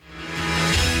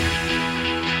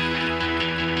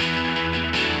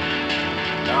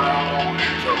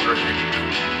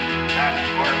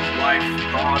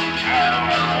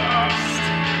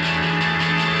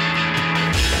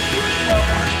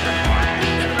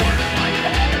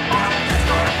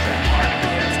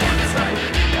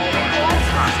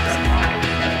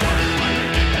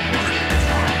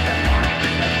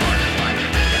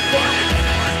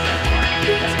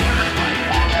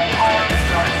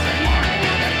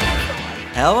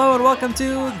Hello and welcome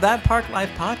to That Park Life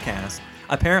podcast.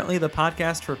 Apparently the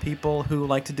podcast for people who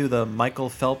like to do the Michael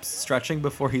Phelps stretching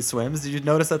before he swims. Did you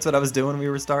notice that's what I was doing when we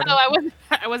were starting? Oh,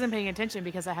 I wasn't paying attention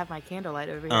because I have my candlelight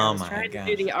over here. I was trying to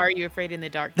do the Are You Afraid in the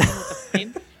Dark thing with the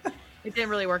flame. It didn't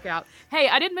really work out. Hey,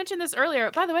 I didn't mention this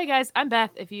earlier. By the way, guys, I'm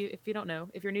Beth. If you don't know,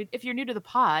 if you're new to the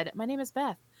pod, my name is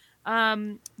Beth.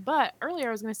 But earlier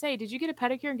I was going to say, did you get a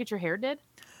pedicure and get your hair did?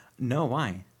 No,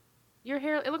 why? Your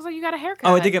hair, it looks like you got a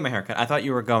haircut. Oh, I did get my haircut. I thought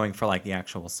you were going for like the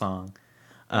actual song.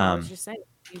 I was just saying,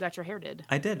 you got your hair did.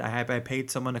 I did. I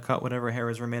paid someone to cut whatever hair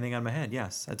is remaining on my head.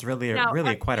 Yes, it's really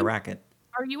quite a racket.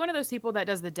 Are you one of those people that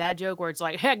does the dad joke where it's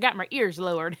like, hey, I got my ears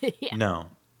lowered? Yeah. No,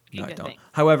 I don't.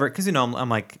 However, because I'm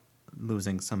like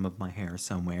losing some of my hair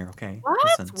somewhere. Okay. What?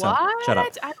 Listen, shut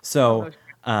up.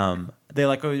 They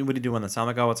like, oh, what do you do on the side? I'm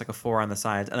like, oh, it's like a 4 on the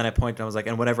sides. And then I pointed, and I was like,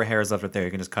 and whatever hair is left up there,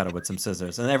 you can just cut it with some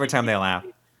scissors. And every time they laugh.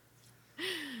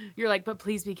 You're like, but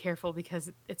please be careful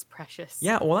because it's precious.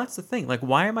 Yeah, well, that's the thing. Like,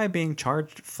 why am I being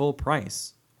charged full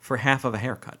price for half of a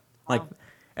haircut? Like,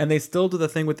 and they still do the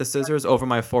thing with the scissors over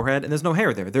my forehead, and there's no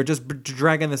hair there. They're just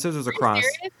dragging the scissors across.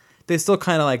 They still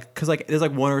kind of like, because like there's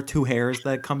like 1 or 2 hairs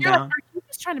that come down. Like, are you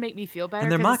just trying to make me feel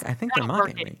better? And I think they're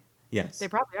mocking me. Yes. They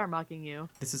probably are mocking you.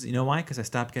 This is, you know why? Because I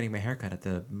stopped getting my haircut at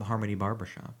the Harmony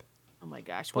Barbershop. Oh my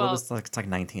gosh! Well, it's like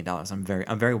 $19. I'm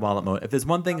very wallet motivated. If there's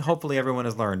one thing, hopefully everyone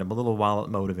has learned, I'm a little wallet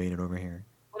motivated over here.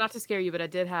 Well, not to scare you, but I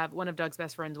did have one of Doug's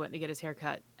best friends went to get his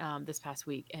haircut this past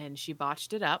week, and she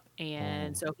botched it up,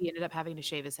 and so he ended up having to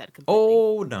shave his head completely.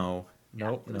 Oh no!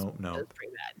 No. It was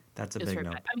pretty bad. That's a big no.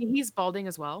 Bad. I mean, he's balding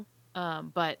as well, has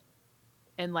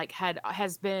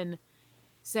been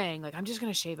saying like, I'm just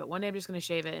gonna shave it. One day I'm just gonna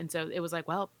shave it, and so it was like,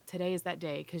 well, today is that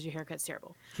day because your haircut's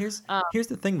terrible. Here's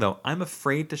the thing though, I'm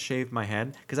afraid to shave my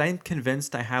head because I'm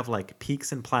convinced I have like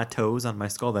peaks and plateaus on my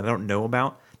skull that I don't know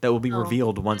about that will be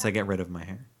revealed once I get rid of my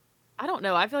hair. I don't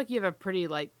know. I feel like you have a pretty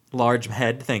like large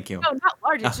head. Thank you. No, not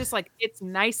large. It's just like it's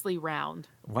nicely round.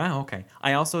 Wow. Okay.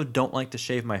 I also don't like to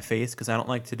shave my face because I don't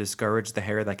like to discourage the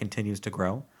hair that continues to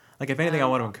grow. Like if anything, I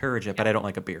want to encourage it, but I don't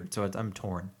like a beard, so I'm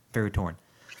torn, very torn.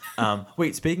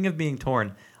 Wait, speaking of being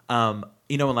torn,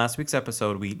 in last week's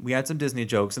episode, we had some Disney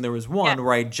jokes, and there was one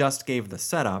where I just gave the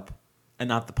setup and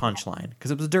not the punchline because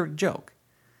it was a dirty joke.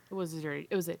 It was a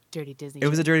dirty Disney joke. It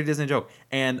was a dirty Disney joke.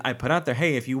 And I put out there,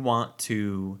 hey, if you want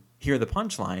to hear the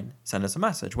punchline, send us a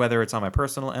message, whether it's on my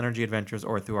personal Energy Adventures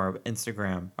or through our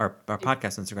Instagram, our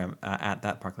podcast Instagram, at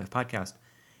That Park Life Podcast.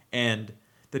 And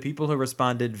the people who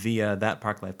responded via That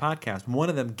Park Life Podcast, one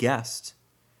of them guessed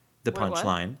the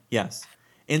punchline. Yes.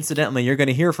 Incidentally, you're going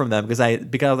to hear from them because I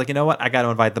was like, you know what? I got to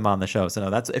invite them on the show. So no,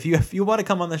 that's if you want to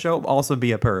come on the show, also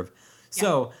be a perv. Yeah.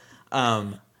 So,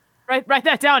 write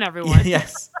that down, everyone.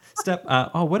 Yes. What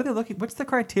are they looking? What's the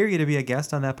criteria to be a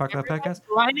guest on That Park Life Podcast?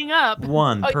 Lining up.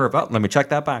 One perv. Oh, let me check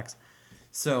that box.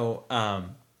 So,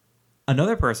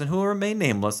 another person who will remain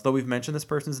nameless, though we've mentioned this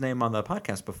person's name on the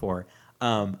podcast before,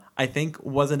 I think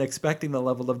wasn't expecting the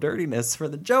level of dirtiness for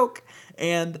the joke.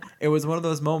 And it was one of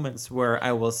those moments where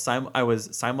I was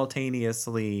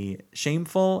simultaneously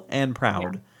shameful and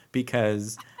proud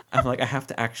because I'm like, I have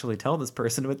to actually tell this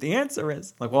person what the answer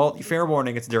is. Like, well, fair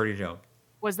warning, it's a dirty joke.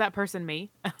 Was that person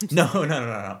me?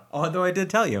 No. Although I did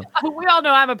tell you. We all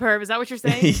know I'm a perv. Is that what you're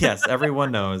saying? Yes,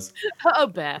 everyone knows. Oh,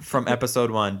 Beth. From episode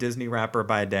 1, Disney rapper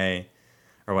by day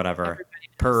or whatever.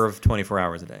 Perv 24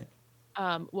 hours a day.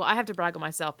 Well, I have to brag on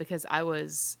myself because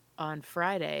on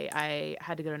Friday, I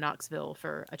had to go to Knoxville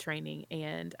for a training,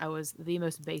 and I was the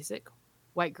most basic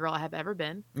white girl I have ever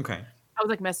been. Okay. I was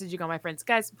like messaging all my friends,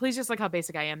 guys, please just like how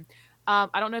basic I am.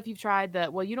 I don't know if you've tried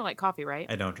you don't like coffee, right?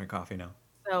 I don't drink coffee, no.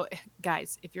 So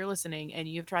guys, if you're listening and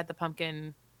you've tried the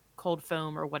pumpkin cold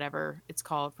foam or whatever it's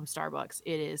called from Starbucks,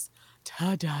 it is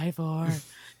to die for.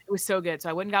 It was so good. So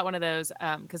I went and got one of those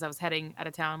because I was heading out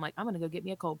of town. I'm like, I'm going to go get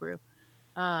me a cold brew.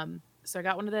 So I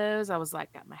got one of those. I was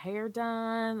like, got my hair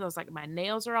done. I was like, my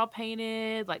nails are all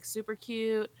painted, like super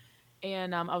cute.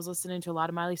 And I was listening to a lot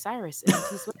of Miley Cyrus and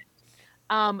T Swift.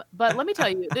 But let me tell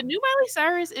you, the new Miley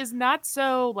Cyrus is not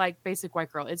so like basic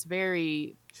white girl. It's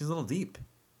very. She's a little deep.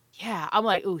 Yeah, I'm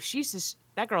like, ooh,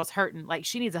 that girl's hurting. Like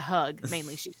she needs a hug.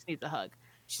 Mainly, she just needs a hug.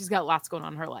 She's got lots going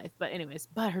on in her life. But anyways,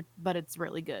 but it's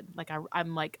really good. Like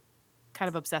I'm like kind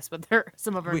of obsessed with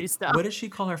some of her new stuff. What does she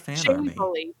call her fan army?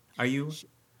 Are you?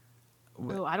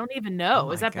 Oh, I don't even Oh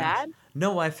know. Is my that gosh. bad?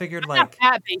 No, I figured I'm not like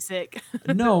that basic.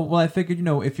 No, well, I figured,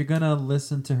 if you're gonna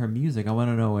listen to her music, I want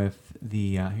to know if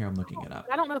the here I'm looking it up.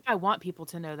 I don't know if I want people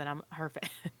to know that I'm her fan.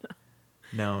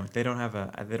 no, they don't have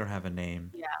a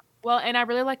name. Yeah. Well, and I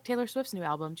really like Taylor Swift's new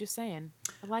album. Just saying.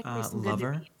 I like me some good new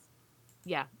Lover. beats.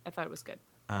 Yeah, I thought it was good.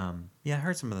 Yeah, I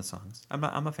heard some of the songs. I'm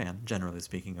a fan, generally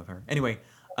speaking, of her. Anyway,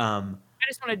 I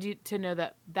just wanted you to know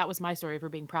that that was my story for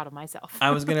being proud of myself.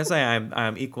 I was gonna say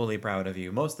I'm equally proud of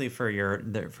you, mostly for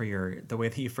the way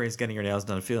that you phrase getting your nails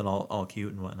done, feeling all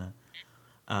cute and whatnot.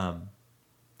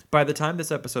 By the time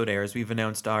this episode airs, we've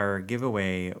announced our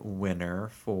giveaway winner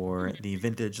for the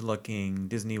vintage-looking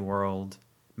Disney World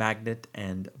magnet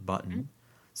and button.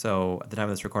 So at the time of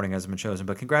this recording, hasn't been chosen,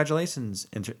 but congratulations!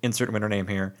 Insert winner name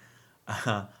here.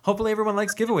 Hopefully, everyone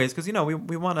likes giveaways because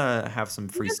we want to have some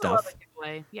free Who doesn't love stuff, a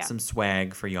giveaway? Yeah. some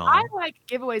swag for I y'all. like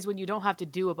giveaways when you don't have to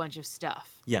do a bunch of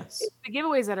stuff. Yes. It's the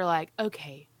giveaways that are like,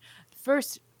 okay,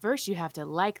 first you have to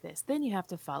like this, then you have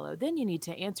to follow, then you need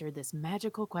to answer this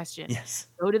magical question. Yes.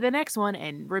 Go to the next one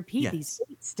and repeat these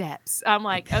Yes. 8 steps. I'm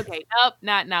like, okay, nope,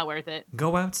 not worth it.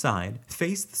 Go outside,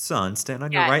 face the sun, stand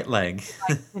on your Yeah. right leg.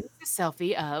 Like, send us a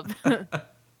selfie of,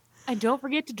 and don't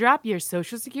forget to drop your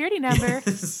social security number.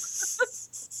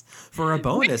 For a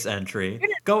bonus entry,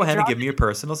 go ahead and give me your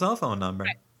personal cell phone number.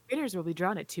 Winners will be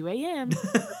drawn at 2 a.m.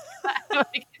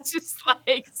 Like, it's just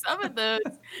like some of those.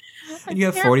 And you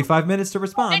have 45 minutes to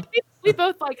respond. We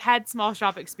both like had small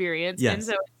shop experience, and Yes.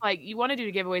 so it's like you want to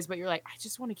do giveaways, but you're like, I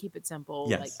just want to keep it simple.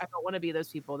 Yes. Like I don't want to be those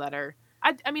people that are.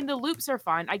 I mean, the loops are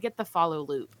fine. I get the follow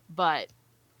loop, but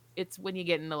it's when you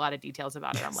get in a lot of details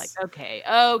about it. I'm like,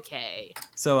 okay.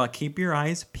 So keep your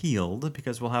eyes peeled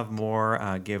because we'll have more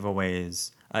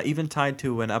giveaways, even tied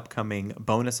to an upcoming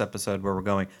bonus episode where we're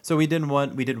going. So we did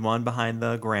one behind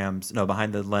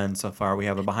the lens so far. We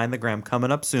have a behind the gram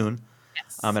coming up soon.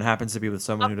 Yes. It happens to be with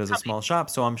someone who does a small shop,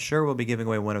 so I'm sure we'll be giving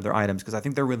away one of their items because I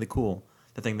think they're really cool.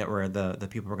 The thing that the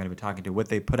people we're going to be talking to, what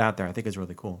they put out there, I think is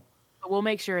really cool. But we'll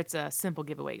make sure it's a simple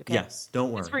giveaway. Okay. Yes,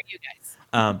 don't worry. It's for you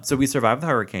guys. So we survived the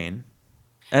hurricane,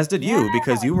 as did you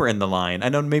because you were in the line. I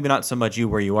know maybe not so much you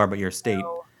where you are, but your state.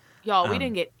 So, y'all, we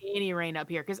didn't get any rain up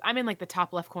here because I'm in like the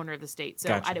top left corner of the state, so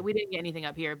Gotcha. we didn't get anything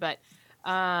up here. But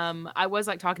I was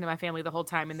like talking to my family the whole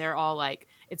time, and they're all like,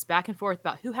 it's back and forth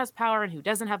about who has power and who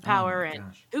doesn't have power, and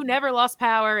who never lost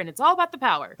power, and it's all about the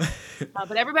power.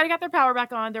 But everybody got their power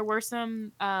back on. There were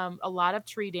a lot of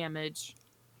tree damage.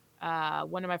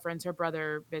 One of my friends, her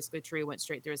brother, basically a tree went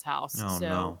straight through his house. Oh, so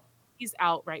no. he's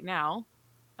out right now,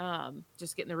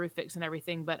 just getting the roof fixed and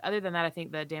everything. But other than that, I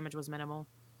think the damage was minimal.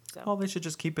 So Well, they should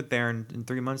just keep it there, and in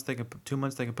 3 months, 2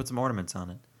 months, they can put some ornaments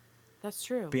on it. that's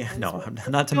true. But yeah, That's no, true.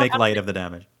 not to You know make what, light of the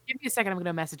damage. Give me a second. I'm going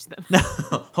to message them. No,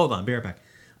 hold on, be right back.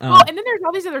 Well, and then there's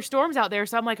all these other storms out there.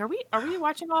 So I'm like, are we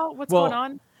watching what's going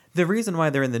on? The reason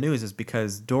why they're in the news is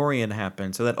because Dorian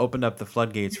happened, so that opened up the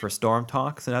floodgates for storm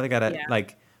talk. So now they got to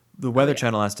the Weather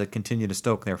Channel has to continue to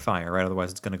stoke their fire, right?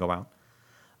 Otherwise, it's going to go out.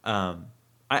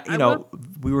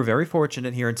 We were very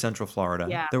fortunate here in Central Florida.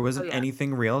 Yeah. There wasn't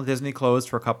anything real. Disney closed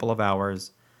for a couple of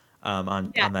hours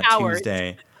on that hours.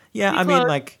 Tuesday. Yeah, We I mean, closed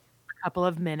like, a couple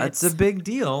of minutes. it's a big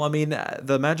deal. I mean,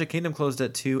 the Magic Kingdom closed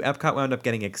at 2. Epcot wound up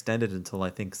getting extended until I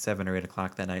think 7 or 8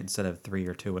 o'clock that night instead of 3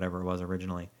 or 2, whatever it was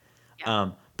originally.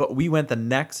 Yeah. But we went the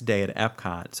next day at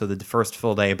Epcot, so the first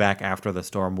full day back after the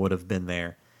storm would have been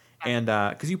there. And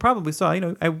because you probably saw,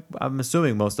 I'm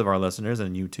assuming most of our listeners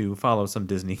and you too follow some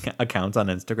Disney accounts on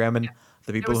Instagram, and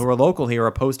the people who are local here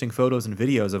are posting photos and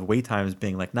videos of wait times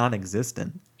being like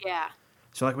non-existent. Yeah.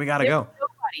 So like we gotta go.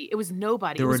 It was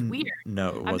nobody. It was weird. No,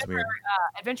 it was weird.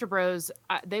 Adventure Bros,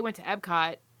 they went to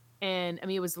Epcot, and I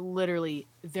mean, it was literally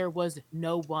there was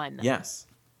no one. Yes.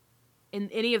 In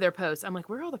any of their posts, I'm like,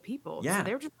 where are all the people? Yeah. So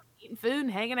they were just eating food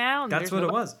and hanging out. And That's what it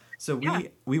was. So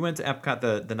we went to Epcot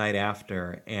the night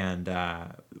after, and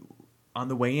on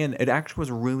the way in, it actually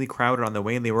was really crowded on the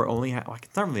way in. They were only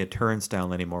it's not really a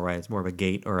turnstile anymore, right? It's more of a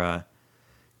gate or a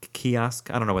kiosk.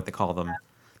 I don't know what they call them.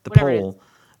 The pole.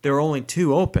 There were only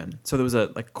 2 open, so there was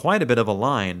quite a bit of a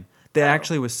line. That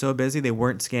actually was so busy they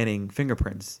weren't scanning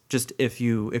fingerprints. Just if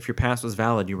your pass was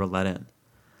valid, you were let in.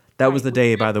 That was the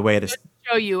day, by the way, to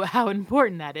show you how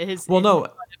important that is. Well, no, on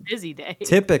a busy day.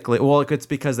 Typically, it's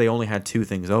because they only had 2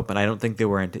 things open. I don't think they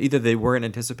were either they weren't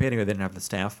anticipating or they didn't have the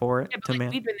staff for it. Yeah, but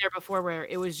we've been there before where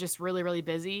it was just really, really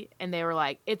busy, and they were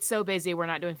like, "It's so busy, we're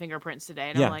not doing fingerprints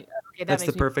today." And I'm like, "Okay, that's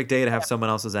the perfect day to have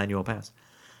someone else's annual pass."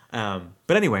 But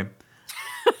anyway,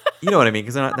 you know what I mean?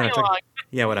 Because they're not.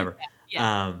 Yeah, whatever.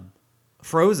 Yeah.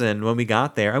 Frozen, when we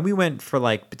got there, and we went for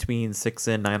like between 6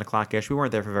 and 9 o'clock ish. We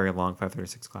weren't there for very long, 5:30,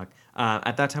 6 o'clock.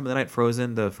 At that time of the night,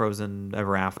 Frozen, the Frozen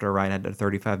Ever After ride had a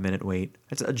 35-minute wait.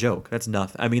 That's a joke. That's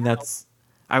nothing. I mean,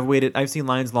 I've seen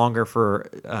lines longer for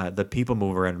the People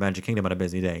Mover and Magic Kingdom on a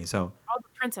busy day. So all the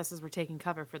princesses were taking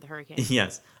cover for the hurricane.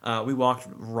 yes, we walked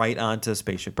right onto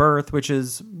Spaceship Earth, which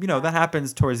is, that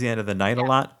happens towards the end of the night a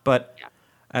lot, but. Yeah.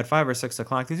 At 5 or 6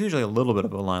 o'clock, there's usually a little bit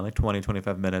of a line, like 20,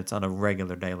 25 minutes on a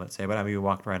regular day, let's say. But I mean, we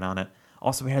walked right on it.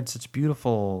 Also, we had such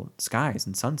beautiful skies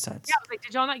and sunsets. Yeah, I was like,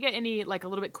 did y'all not get any like a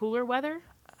little bit cooler weather?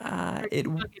 It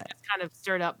just kind of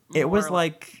stirred up. It was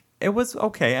it was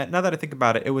okay. Now that I think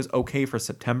about it, it was okay for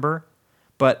September,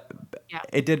 but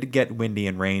it did get windy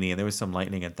and rainy, and there was some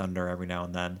lightning and thunder every now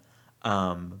and then.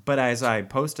 But as I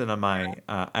posted on my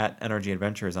at Energy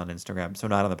Adventures on Instagram, so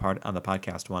not on the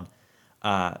podcast one.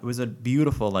 It was a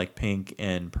beautiful, like, pink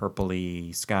and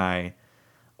purpley sky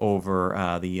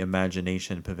over the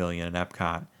Imagination Pavilion in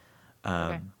Epcot.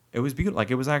 It was beautiful.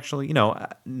 Like, it was actually,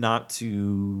 not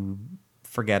to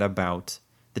forget about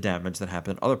the damage that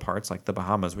happened in other parts, like the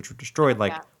Bahamas, which were destroyed.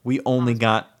 Like, we only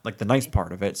got, like, the nice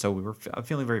part of it. So we were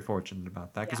feeling very fortunate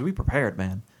about that because we prepared,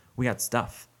 man. We had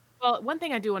stuff. Well, one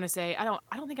thing I do want to say, I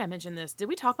don't think I mentioned this. Did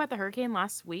we talk about the hurricane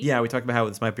last week? Yeah, we talked about how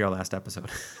this might be our last episode.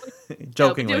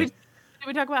 Jokingly. Did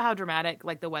we talk about how dramatic,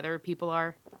 like, the weather people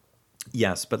are?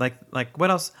 Yes, but like what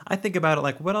else? I think about it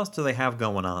like, what else do they have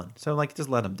going on? So, like, just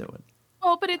let them do it.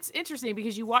 Well, but it's interesting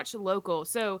because you watch the local.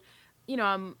 So,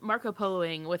 I'm Marco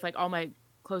Poloing with, like, all my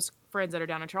close friends that are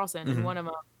down in Charleston, and one of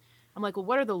them, I'm like, well,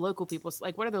 what are the local people,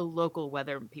 like, what are the local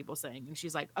weather people saying? And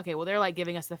she's like, okay, well, they're, like,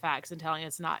 giving us the facts and telling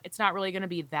us it's not really going to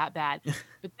be that bad.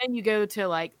 But then you go to,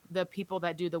 like, the people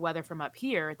that do the weather from up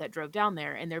here that drove down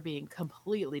there, and they're being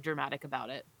completely dramatic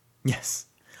about it. Yes.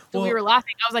 So we were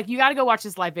laughing. I was like, you got to go watch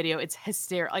this live video. It's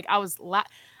hysterical. Like, I was like,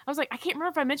 I can't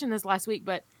remember if I mentioned this last week,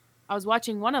 but I was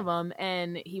watching one of them,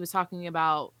 and he was talking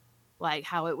about, like,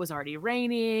 how it was already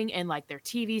raining and, like, their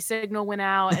TV signal went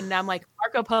out. And I'm like,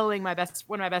 Marco Poloing,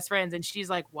 one of my best friends, and she's,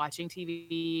 like, watching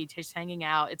TV, just hanging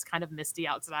out. It's kind of misty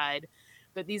outside,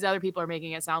 but these other people are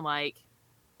making it sound like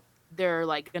they're,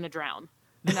 like, gonna drown.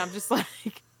 And I'm just like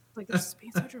they're just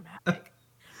being so dramatic.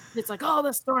 It's like, oh,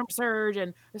 the storm surge,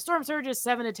 and the storm surge is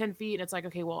 7 to 10 feet. And it's like,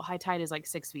 okay, well, high tide is like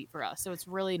 6 feet for us. So it's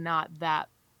really not that,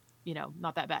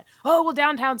 not that bad. Oh, well,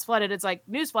 downtown's flooded. It's like,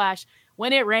 newsflash,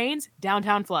 when it rains,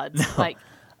 downtown floods. No. Like,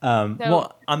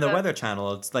 well, on the Weather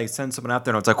Channel, it's like, send someone out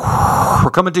there and it's like,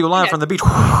 we're coming to you live from the beach.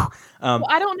 Well,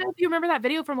 I don't know if you remember that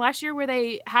video from last year where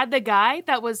they had the guy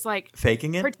that was like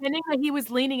faking it, pretending that he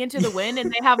was leaning into the wind,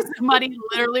 and they have somebody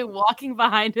literally walking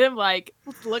behind him, like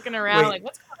looking around, like,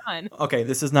 what's going on? Okay,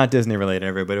 this is not Disney related,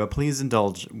 everybody, but please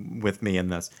indulge with me in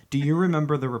this. Do you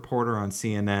remember the reporter on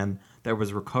CNN that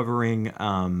was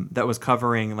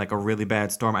covering like a really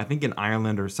bad storm, I think in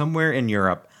Ireland or somewhere in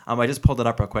Europe? I just pulled it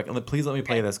up real quick. Please let me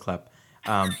play this clip.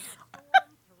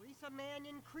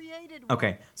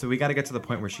 Okay, so we got to get to the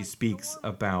point where she speaks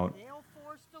about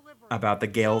the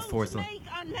gale force. Make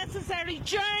unnecessary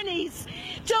journeys.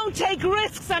 Don't take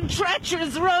risks on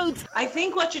treacherous roads. I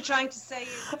think what you're trying to say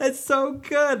is... It's so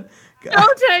good.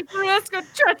 Don't take risks on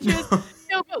treacherous.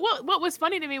 No, but what was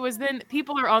funny to me was then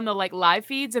people are on the, like, live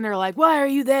feeds, and they're like, why are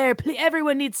you there?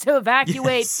 Everyone needs to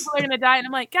evacuate. Yes. People are going to die. And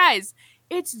I'm like, guys,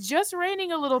 it's just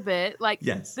raining a little bit. Like,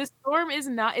 yes. The storm it's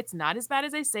not as bad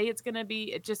as they say it's going to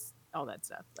be. It just, all that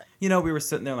stuff. But. We were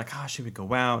sitting there like, should we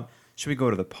go out? Should we go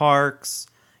to the parks?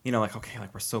 Like, okay,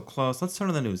 like, we're so close. Let's turn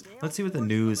on the news. Let's see what the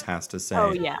news has to say.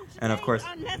 Oh, yeah. And of course,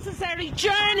 unnecessary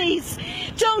journeys.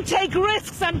 Don't take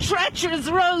risks on treacherous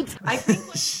roads. I think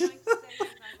what you're trying to say is...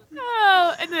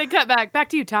 Oh, and then they cut back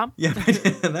to you, Tom. Yeah,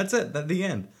 that's it. That's the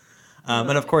end.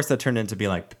 And of course, that turned into be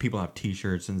like, people have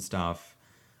T-shirts and stuff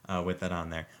with that on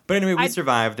there. But anyway, we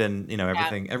survived, and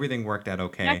everything worked out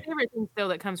okay. My favorite thing still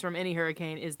that comes from any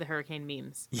hurricane is the hurricane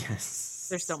memes. Yes,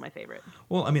 they're still my favorite.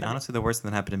 Well, I mean, honestly, the worst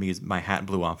thing that happened to me is my hat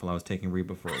blew off while I was taking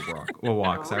Reba for a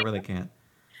walk. So I really can't.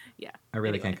 Yeah, I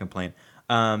really can't complain.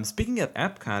 Speaking of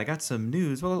Epcot, I got some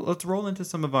news. Well, let's roll into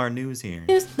some of our news here.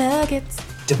 News nuggets.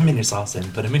 Dip them in your sauce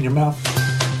and put them in your mouth.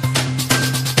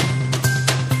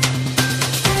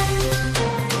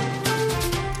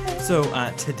 So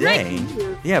today,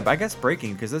 but I guess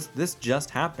breaking, because this just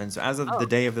happened. So as of the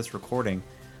day of this recording,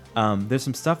 there's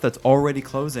some stuff that's already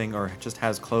closing or just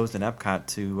has closed in Epcot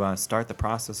to start the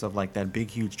process of, like, that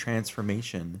big, huge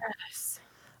transformation. Yes.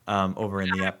 Over in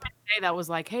the Ep. That was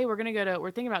like, hey, we're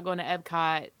thinking about going to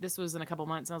Epcot. This was in a couple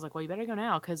months, and I was like, well, you better go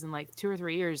now, because in like 2 or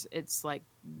 3 years, it's like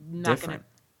not different.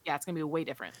 It's gonna be way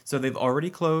different. So they've already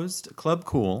closed Club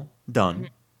Cool, done.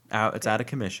 Out, it's out of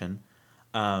commission.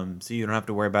 So you don't have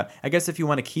to worry about. I guess if you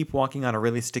want to keep walking on a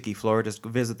really sticky floor, just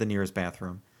visit the nearest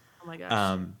bathroom. Oh my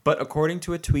gosh. But according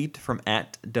to a tweet from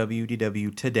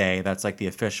 @WDW Today, that's like the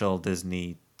official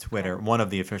Disney Twitter, one of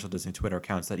the official Disney Twitter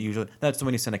accounts that's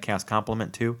when you send a cast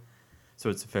compliment to, so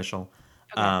it's official.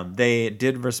 Okay. They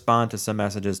did respond to some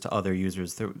messages to other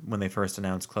users when they first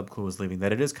announced Club Cool was leaving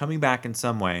that it is coming back in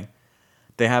some way.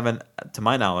 They haven't, to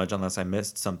my knowledge, unless I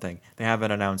missed something, they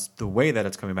haven't announced the way that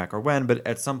it's coming back or when, but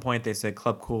at some point they said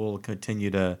Club Cool will continue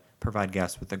to provide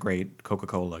guests with a great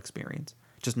Coca-Cola experience.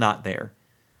 Just not there.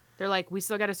 They're like, we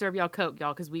still got to serve y'all Coke,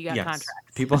 y'all, because we got contracts.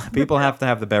 People have to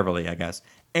have the Beverly, I guess.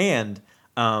 And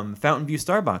Fountain View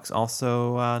Starbucks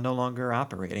also no longer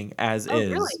operating as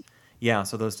is. Really? Yeah,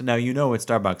 so those now you know it's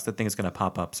Starbucks. That thing is going to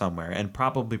pop up somewhere and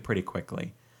probably pretty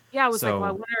quickly. Yeah, I was like, So- well,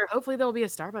 I wonder. Hopefully, there'll be a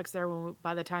Starbucks there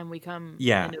by the time we come.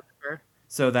 Yeah. In November.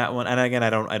 So that one, and again, I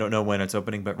don't know when it's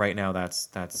opening, but right now that's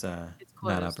It's not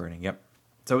closed. operating. Yep.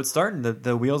 So it's starting.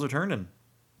 The wheels are turning.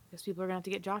 Guess people are gonna have to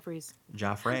get Joffrey's.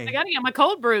 Joffrey. I gotta get my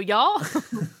cold brew, y'all.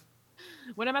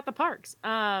 When I'm at the parks,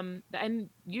 and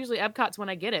usually Epcot's when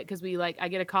I get it because I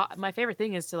get a my favorite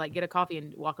thing is to like get a coffee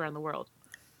and walk around the World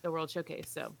Showcase.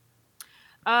 So,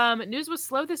 news was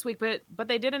slow this week, but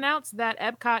they did announce that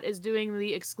Epcot is doing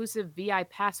the exclusive VI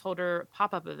pass holder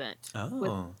pop-up event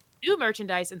with Oh. new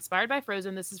merchandise inspired by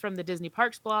Frozen. This is from the Disney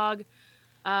Parks blog.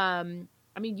 I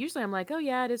mean, usually I'm like, oh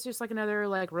yeah, it's just like another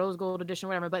like rose gold edition,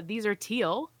 whatever. But these are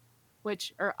teal,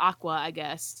 which are aqua, I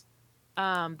guess.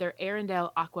 They're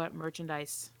Arendelle aqua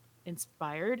merchandise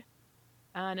inspired,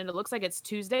 and it looks like it's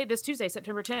this Tuesday,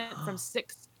 September 10th, from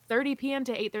 6:30 p.m.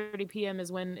 to 8:30 p.m.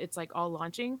 is when it's like all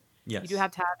launching. Yes. You do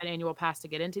have to have an annual pass to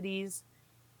get into these,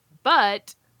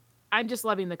 but I'm just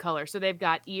loving the color. So they've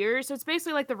got ears. So it's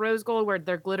basically like the rose gold where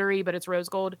they're glittery, but it's rose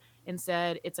gold.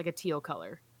 Instead, it's like a teal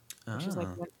color, which is like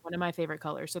one of my favorite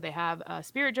colors. So they have a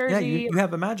spirit jersey. Yeah, you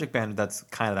have a magic band that's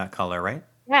kind of that color, right?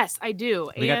 Yes, I do.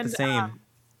 We got the same.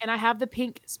 And I have the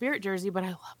pink spirit jersey, but I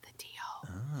love the teal.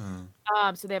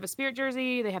 So they have a spirit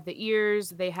jersey. They have the ears.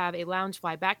 They have a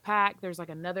Loungefly backpack. There's like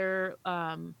another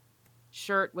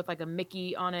shirt with like a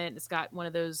Mickey on it. It's got one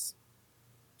of those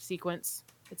sequins.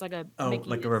 It's like a Mickey.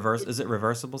 Like a reverse. Is it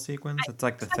reversible sequence? It's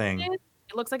like the thing.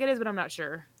 It looks like it is, but I'm not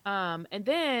sure. And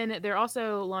then they're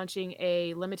also launching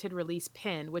a limited release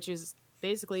pin, which is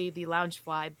basically the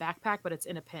Loungefly backpack, but it's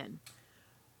in a pin.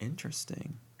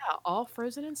 Interesting. Yeah, all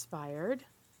Frozen inspired.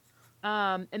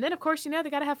 And then, of course, they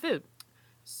got to have food.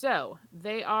 So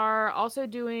they are also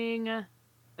doing,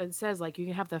 it says like you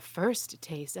can have the first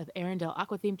taste of Arendelle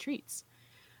aqua themed treats.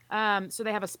 So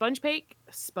they have a sponge cake.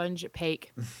 Sounds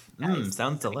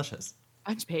delicious.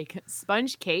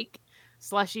 Sponge cake,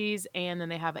 slushies, and then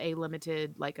they have a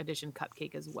limited like edition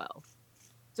cupcake as well.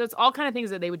 So it's all kind of things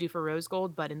that they would do for rose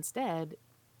gold, but instead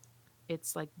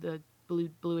it's like the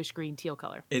bluish green teal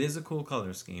color. It is a cool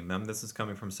color scheme. This is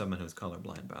coming from someone who's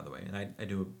colorblind, by the way, and I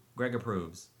do. Greg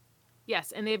approves.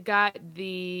 Yes, and they've got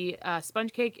the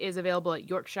sponge cake is available at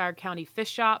Yorkshire County Fish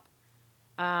Shop.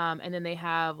 And then they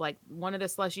have like one of the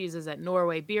slushies is at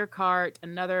Norway Beer Cart.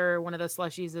 Another one of the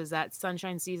slushies is at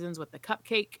Sunshine Seasons with the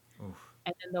cupcake. Oof.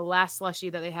 And then the last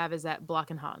slushie that they have is at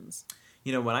Block and Hans.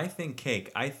 When I think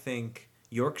cake, I think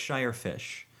Yorkshire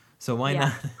fish. So why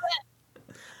not?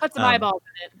 Put some eyeballs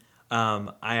in it.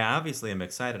 I obviously am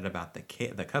excited about the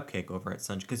cupcake over at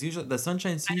Sunshine because usually the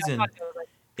Sunshine Season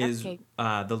is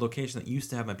the location that used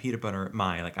to have my peanut butter.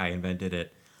 I invented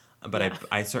it, but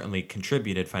I certainly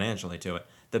contributed financially to it.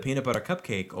 The peanut butter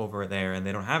cupcake over there, and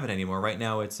they don't have it anymore. Right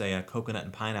now, it's a coconut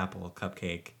and pineapple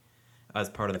cupcake as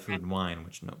part of the food and wine.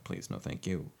 Which no, thank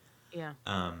you. Yeah.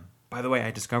 By the way,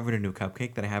 I discovered a new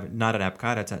cupcake that I have not at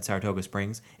Epcot. It's at Saratoga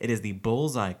Springs. It is the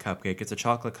Bullseye cupcake. It's a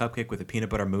chocolate cupcake with a peanut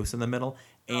butter mousse in the middle.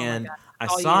 And I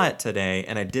saw it today,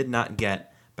 and I did not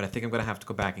get, but I think I'm going to have to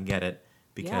go back and get it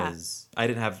because I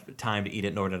didn't have time to eat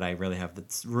it, nor did I really have the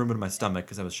room in my stomach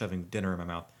because I was shoving dinner in my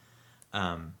mouth.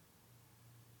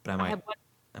 But I might.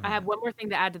 I have one more thing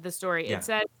to add to the story. Yeah. It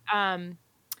says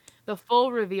the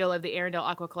full reveal of the Arendelle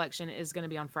Aqua Collection is going to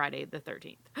be on Friday the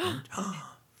 13th.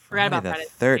 Forgot about Friday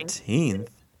the 13th.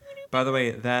 By the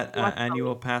way, that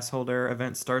annual pass holder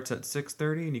event starts at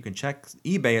 6:30, and you can check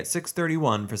eBay at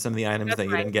 6:31 for some of the items that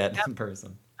you didn't get in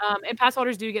person. And pass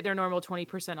holders do get their normal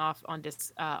 20% off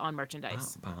on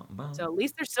merchandise. So at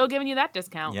least they're still giving you that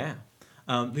discount. Yeah.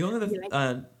 The only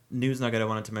other news nugget I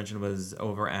wanted to mention was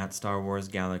over at Star Wars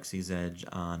Galaxy's Edge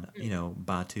on,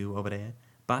 Batu over there.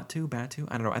 Batu?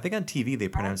 I don't know. I think on TV they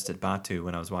pronounced it Batu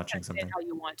when I was watching something. How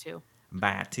you want to.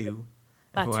 Batu.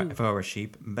 If I were a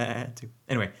sheep. Batu.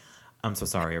 Anyway, I'm so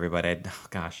sorry, everybody.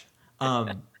 Gosh.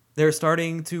 They're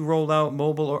starting to roll out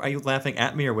mobile, or are you laughing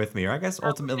at me or with me? Or I guess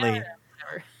ultimately,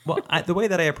 whatever. Well, the way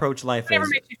that I approach life Whatever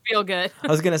is, makes you feel good. I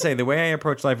was gonna say the way I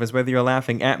approach life is whether you're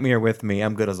laughing at me or with me,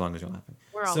 I'm good as long as you're laughing.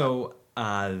 We're all So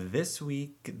this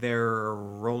week they're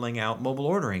rolling out mobile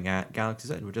ordering at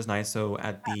Galaxy's Edge, which is nice. So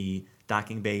at the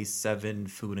Docking Bay 7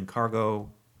 Food and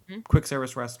Cargo quick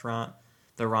service restaurant,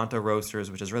 the Ronto Roasters,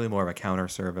 which is really more of a counter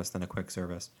service than a quick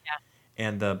service. Yeah.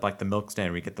 And the milk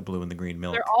stand where you get the blue and the green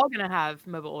milk. They're all gonna have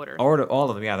mobile order. All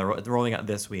of them, yeah. They're rolling out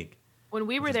this week. When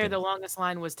we which were is there, good. the longest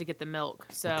line was to get the milk.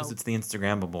 So Because it's the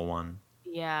Instagrammable one.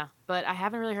 yeah, but I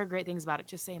haven't really heard great things about it.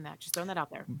 Just saying that, just throwing that out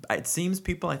there. It seems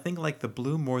people, I think, like the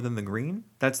blue more than the green.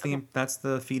 That's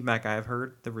the feedback I've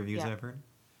heard, the reviews Yeah. I've heard.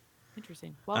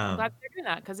 Interesting. Well, I'm glad they're doing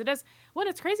that because it does. Well,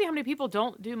 it's crazy how many people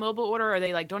don't do mobile order or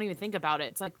they like don't even think about it.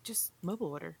 It's like just mobile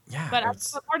order. Yeah, But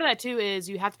it's- part of that too is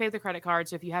you have to pay with a credit card.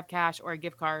 So if you have cash or a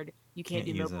gift card, you can't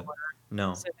do use mobile it. order.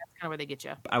 No. So that's kind of where they get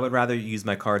you. I would rather use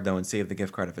my card, though, and save the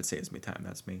gift card if it saves me time.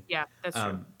 That's me. Yeah, that's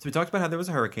true. So we talked about how there was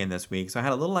a hurricane this week. So I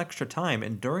had a little extra time,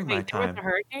 and during my Wait, there was time, a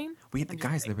hurricane? we I'm just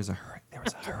guys, kidding. there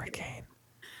was a hurricane.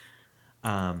 I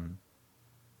I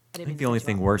didn't think mean the to only cut you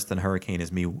thing off. worse than a hurricane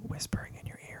is me whispering in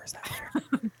your ear. Is that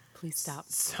weird? Please stop.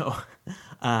 So,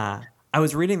 I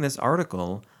was reading this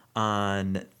article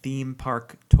on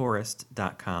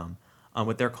themeparktourist.com on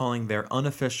what they're calling their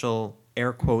unofficial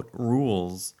air quote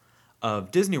rules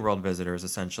of Disney World visitors,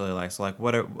 essentially.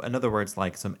 In other words,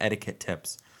 like some etiquette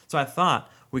tips. So I thought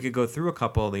we could go through a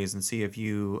couple of these and see if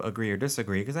you agree or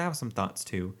disagree, because I have some thoughts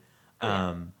too.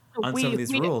 On some of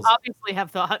these rules. Obviously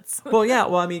have thoughts. Well, yeah.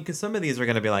 Well, I mean, because some of these are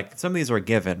going to be like, some of these were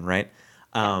given, right?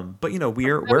 But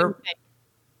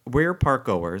we're park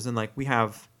goers, and like we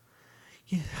have,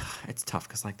 it's tough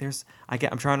because like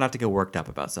I'm trying not to get worked up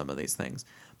about some of these things,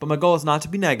 but my goal is not to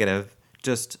be negative.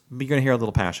 Just you're gonna hear a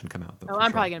little passion come out. Though, Oh,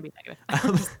 I'm probably gonna be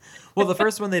negative. Well, the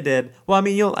first one they did. Well, I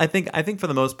mean, I think for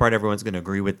the most part everyone's gonna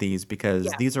agree with these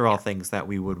because these are all things that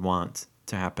we would want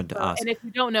to happen to us. And if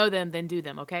you don't know them, then do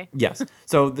them. Okay. Yes.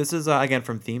 So this is again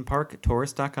from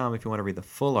themeparktourist.com. If you want to read the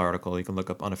full article, you can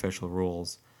look up unofficial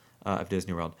rules of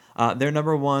Disney World. Their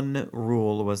number one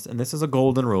rule was, and this is a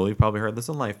golden rule, you've probably heard this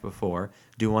in life before,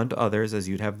 do unto others as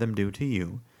you'd have them do to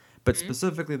you. But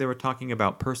specifically, they were talking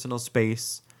about personal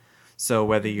space. So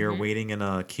whether you're waiting in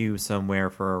a queue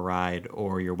somewhere for a ride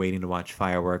or you're waiting to watch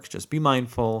fireworks, just be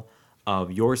mindful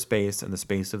of your space and the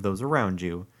space of those around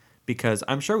you. Because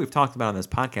I'm sure we've talked about on this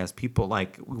podcast, people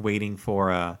like waiting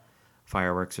for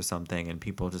fireworks or something, and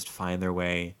people just find their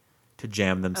way to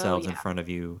jam themselves in front of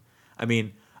you. I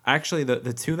mean, actually,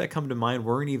 the two that come to mind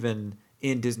weren't even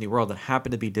in Disney World. It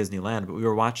happened to be Disneyland, but we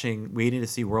were waiting to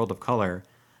see World of Color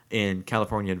in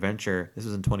California Adventure. This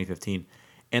was in 2015.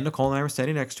 And Nicole and I were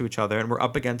standing next to each other, and we're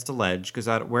up against a ledge because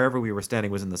wherever we were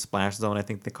standing was in the splash zone, I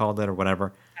think they called it, or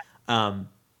whatever.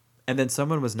 And then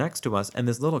someone was next to us, and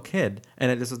this little kid,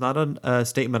 and this is not a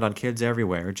statement on kids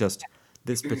everywhere, just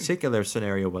this particular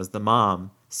scenario was the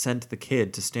mom sent the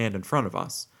kid to stand in front of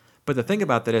us. But the thing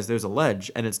about that is there's a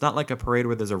ledge, and it's not like a parade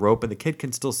where there's a rope and the kid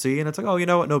can still see, and it's like, oh, you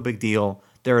know what, no big deal.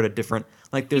 They're at a different,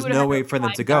 like, there's no way for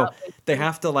them to go. They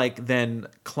have to, like, then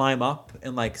climb up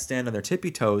and, like, stand on their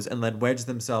tippy toes and then wedge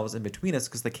themselves in between us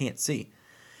because they can't see.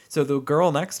 So the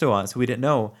girl next to us, who we didn't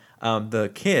know,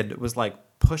 the kid was, like,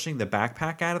 pushing the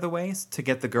backpack out of the way to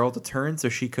get the girl to turn so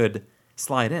she could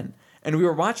slide in. And we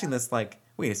were watching this like,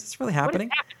 wait, is this really happening?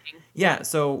 What is happening? Yeah,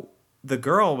 so the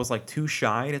girl was, like, too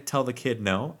shy to tell the kid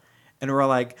no. And we're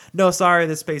like, no, sorry,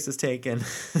 this space is taken.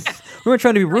 We weren't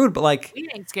trying to be rude, but like, We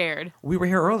ain't scared. we were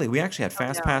here early. We actually had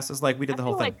fast passes. Like, we did the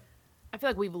whole thing. I feel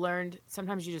like we've learned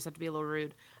sometimes you just have to be a little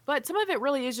rude, but some of it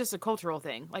really is just a cultural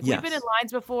thing. Like we've been in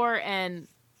lines before, and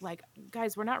like,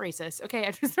 guys, we're not racist. Okay,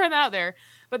 I just throw that out there.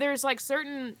 But there's like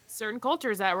certain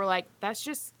cultures that were like, that's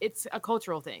just, it's a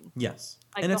cultural thing. Yes,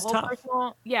 Like and the it's whole tough.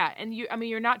 personal, and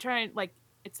you're not trying, like,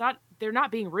 it's not, they're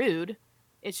not being rude.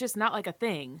 It's just not like a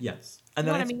thing. Yes, You and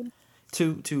know then what I mean?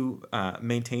 to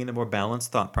maintain a more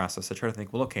balanced thought process, I try to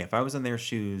think, well, okay, if I was in their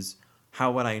shoes,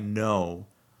 how would I know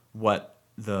what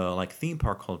the like theme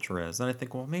park culture is? And I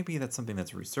think, well, maybe that's something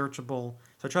that's researchable.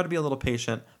 So I try to be a little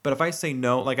patient. But if I say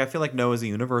no, like I feel like no is a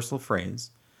universal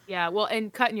phrase. Yeah, well,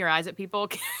 and cutting your eyes at people.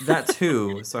 That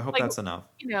too. So I hope Like, that's enough.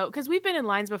 You know, because we've been in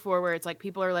lines before where it's like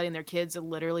people are letting their kids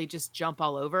literally just jump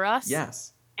all over us.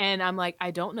 Yes. And I'm like,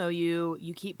 I don't know you.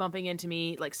 You keep bumping into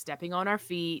me, like stepping on our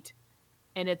feet.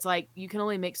 And it's like, you can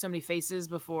only make so many faces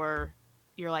before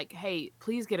you're like, hey,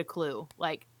 please get a clue.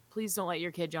 Like, please don't let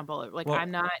your kid jump all over. Like, Well-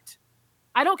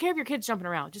 I don't care if your kid's jumping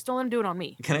around. Just don't let him do it on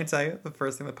me. Can I tell you, the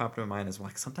first thing that popped in my mind is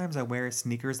like sometimes I wear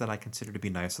sneakers that I consider to be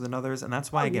nicer than others, and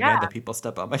that's why I get mad that people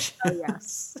step on my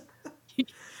shoes. Yeah.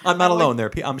 I'm not alone.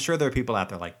 I'm sure there are people out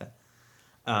there like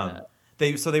that.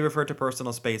 They refer to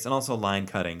personal space and also line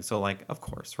cutting. So like, of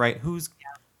course, right? Who's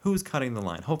cutting the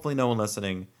line? Hopefully, no one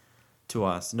listening to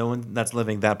us, no one that's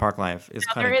living that park life is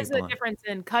Now, cutting there is people a line. difference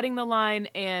in cutting the line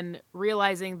and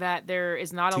realizing that there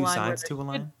is not a Two line sides to a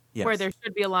line. Yes. where there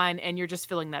should be a line, and you're just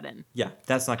filling that in. Yeah,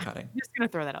 that's not cutting. I'm just gonna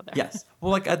throw that out there. Yes. Well,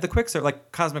 like at the quick serve,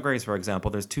 like Cosmic Rays, for example,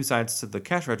 there's two sides to the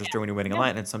cash register when you're waiting in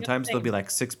line, and sometimes there'll be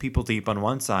like 6 people deep on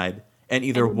one side and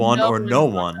either And one no or one no on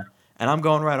the one, and I'm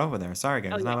going right over there. Sorry,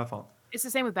 guys, it's not my fault. It's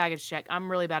the same with baggage check. I'm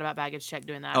really bad about baggage check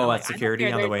doing that. Oh, I'm at like, I don't security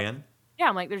care. on the There's- way in. Yeah,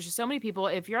 I'm like, there's just so many people.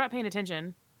 If you're not paying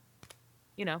attention,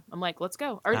 I'm like, let's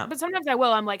go. Yeah. But sometimes I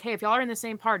will. I'm like, hey, if y'all are in the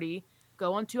same party,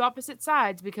 go on 2 opposite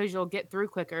sides because you'll get through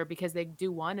quicker because they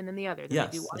do one and then the other. Then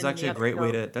Yes, they do one it's and then actually the a other. great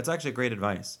way So, to. That's actually great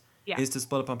advice. Yeah. Is to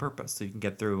split up on purpose so you can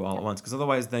get through all at once. Because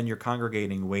otherwise, then you're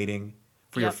congregating, waiting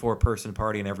for your Yep. 4-person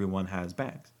party, and everyone has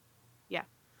bags. Yeah.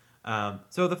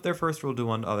 So their first rule, do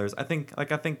unto others. I think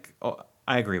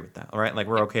I agree with that. All right, like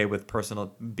we're okay with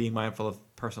being mindful of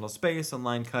personal space and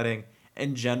line cutting,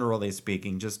 and generally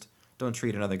speaking, just don't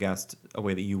treat another guest a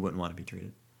way that you wouldn't want to be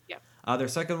treated. Yeah. Their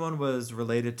second one was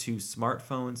related to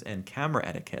smartphones and camera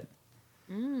etiquette.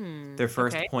 Their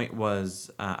first okay. point was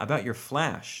about your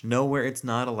flash. Know where it's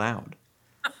not allowed.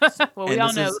 Well, we And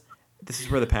all know. this is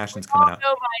where the passion's All coming out.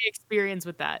 know my experience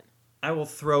with that. I will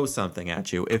throw something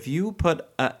at you. If you put,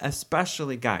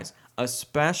 especially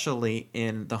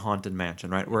in the Haunted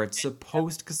Mansion, right, where it's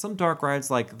supposed, because some dark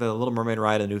rides like the Little Mermaid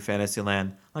ride in New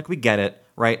Fantasyland, like we get it,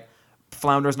 right?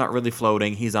 Flounder's not really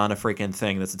floating. He's on a freaking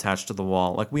thing that's attached to the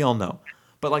wall. Like we all know.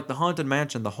 But like the Haunted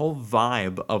Mansion, the whole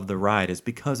vibe of the ride is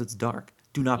because it's dark.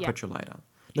 Do not Yeah. put your light on.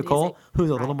 It is Nicole, a who's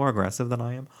a little more aggressive than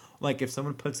I am, like if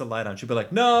someone puts a light on, she'd be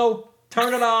like, "No,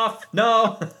 turn it off.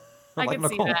 No." I I'm like, can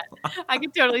see "Nicole." that. I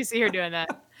can totally see her doing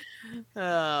that.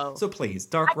 Oh. So please,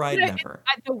 dark ride never.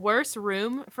 The worst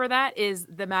room for that is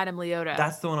the Madame Leota.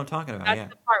 That's the one I'm talking about. That's Yeah.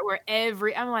 the part where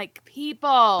I'm like,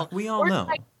 people. Like, we all Or it's know.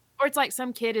 Or it's like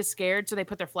some kid is scared, so they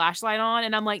put their flashlight on,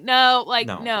 and I'm like, no,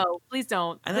 No. please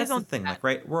don't. And Please that's the don't do thing, that. like,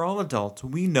 right? We're all adults.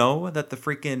 We know that the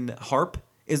freaking harp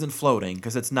isn't floating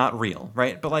because it's not real,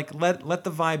 right? But like, let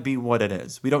the vibe be what it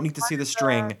is. We don't need to see the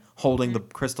string holding the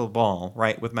crystal ball,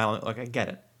 right? With Madeline, like I get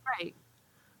it. Right.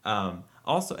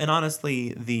 Also, and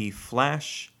honestly, the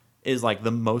flash is like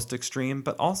the most extreme.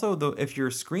 But also, if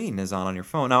your screen is on your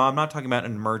phone. Now, I'm not talking about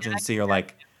an emergency or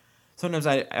like. Sometimes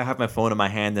I have my phone in my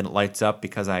hand and it lights up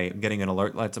because I'm getting an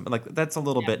alert lights up. Like that's a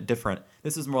little bit different.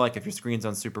 This is more like if your screen's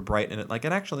on super bright and it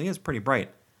actually is pretty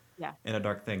bright. Yeah. In a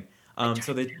dark thing.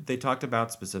 So they talked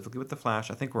about specifically with the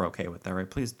flash. I think we're okay with that, right?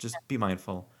 Please just be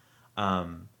mindful.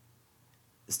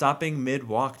 Stopping mid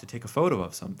walk to take a photo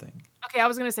of something. Okay, I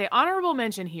was gonna say honorable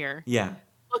mention here. Yeah.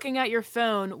 Looking at your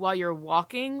phone while you're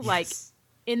walking, like Yes.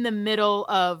 in the middle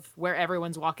of where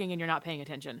everyone's walking and you're not paying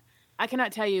attention. I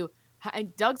cannot tell you.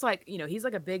 And Doug's like, he's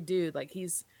like a big dude. Like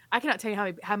I cannot tell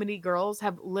you how many girls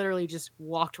have literally just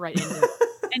walked right into him.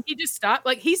 And he just stopped.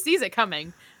 Like he sees it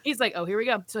coming. He's like, oh, here we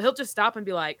go. So he'll just stop and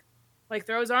be like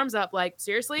throw his arms up. Like,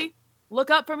 seriously, look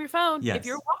up from your phone. Yes. If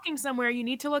you're walking somewhere, you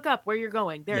need to look up where you're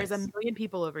going. There is a Yes. million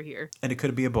people over here. And it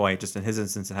could be a boy. Just in his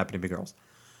instance, it happened to be girls.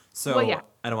 So Well, yeah.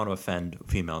 I don't want to offend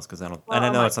females because I don't. Well, and I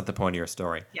know like- that's not the point of your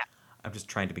story. Yeah. I'm just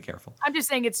trying to be careful. I'm just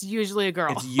saying it's usually a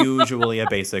girl. It's usually a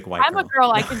basic white I'm girl. a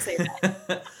girl. I can say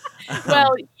that.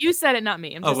 Well, you said it, not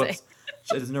me. I'm just saying. whoops.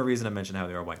 There's no reason to mention how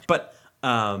they are white. But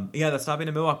that's stopping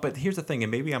in Milwaukee. But here's the thing,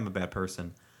 and maybe I'm a bad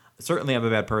person. Certainly, I'm a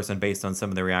bad person based on some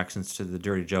of the reactions to the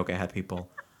dirty joke I had people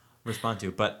respond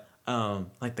to. But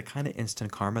like the kind of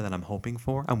instant karma that I'm hoping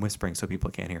for, I'm whispering so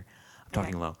people can't hear. I'm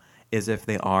talking low. Is if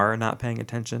they are not paying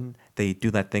attention, they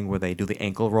do that thing where they do the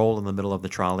ankle roll in the middle of the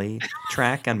trolley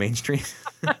track on Main Street.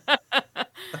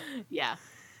 Yeah.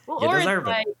 Well, You or deserve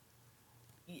it's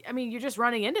it. like, you're just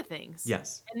running into things.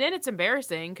 Yes. And then it's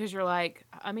embarrassing because you're like,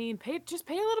 pay a little bit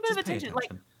Just of pay attention. Like,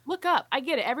 attention. look up. I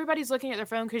get it. Everybody's looking at their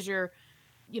phone because you're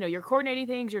coordinating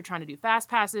things. You're trying to do fast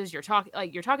passes. You're talking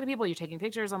to people. You're taking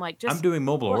pictures. I'm like, just I'm doing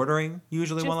mobile look, ordering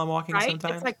usually while I'm walking right?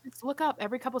 sometimes. It's like, just look up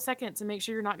every couple seconds and make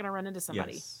sure you're not going to run into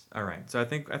somebody. Yes. All right. So I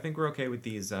think we're okay with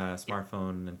these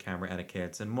smartphone and camera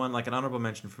etiquettes. And one, like an honorable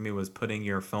mention for me, was putting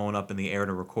your phone up in the air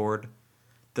to record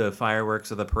the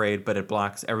fireworks of the parade, but it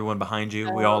blocks everyone behind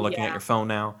you. We all looking at your phone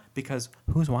now because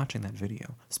who's watching that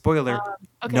video? Spoiler: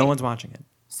 okay. no one's watching it.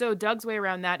 So Doug's way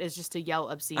around that is just to yell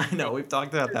obscene. I know we've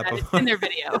talked about that It's before. in their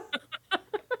video.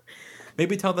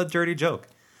 Maybe tell that dirty joke.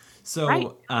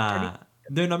 So Right.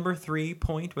 their number 3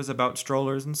 point was about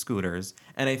strollers and scooters,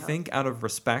 and I think out of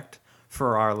respect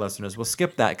for our listeners, we'll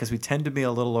skip that because we tend to be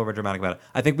a little over dramatic about it.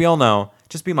 I think we all know.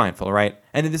 Just be mindful, right?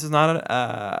 And this is not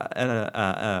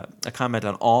a comment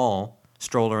on all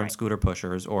stroller and Right. scooter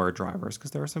pushers or drivers,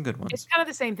 because there are some good ones. It's kind of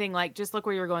the same thing. Like, just look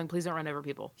where you're going. Please don't run over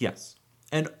people. Yes.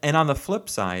 And on the flip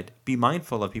side, be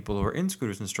mindful of people who are in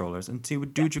scooters and strollers and do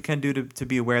what you can do to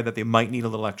be aware that they might need a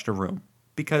little extra room.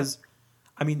 Because,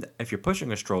 I mean, if you're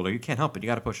pushing a stroller, you can't help it. You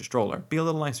got to push a stroller. Be a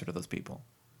little nicer to those people.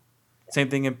 Same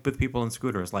thing with people in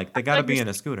scooters. Like, they got to be in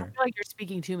a I scooter. feel like you're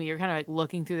speaking to me. You're kind of like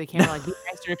looking through the camera, like be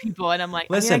nicer to people, and I'm like,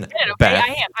 Listen, I get it, okay, Beth. I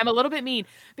am. I'm a little bit mean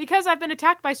because I've been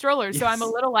attacked by strollers, so I'm a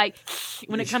Yes. little like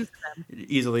when it comes to them.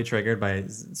 Easily triggered by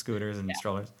scooters and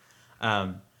strollers.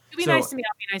 You be So- nice to me,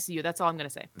 I'll be nice to you. That's all I'm gonna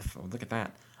say. Oh, look at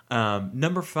that.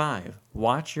 Number 5,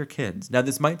 watch your kids. Now,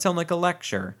 this might sound like a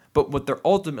lecture, but what they're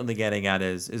ultimately getting at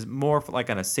is more like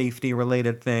on a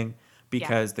safety-related thing,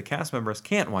 because the cast members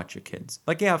can't watch your kids.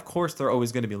 Like, yeah, of course, they're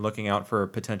always going to be looking out for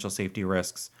potential safety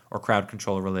risks or crowd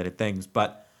control-related things,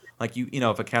 but like you know,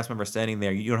 if a cast member is standing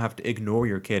there, you don't have to ignore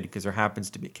your kid because there happens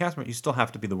to be a cast member. You still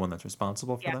have to be the one that's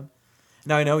responsible for them.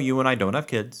 Now, I know you and I don't have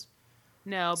kids.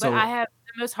 No, but So- I have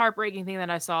the most heartbreaking thing that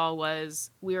I saw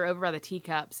was we were over by the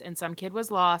teacups and some kid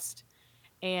was lost.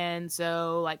 And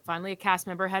so like finally a cast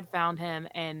member had found him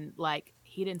and like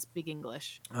he didn't speak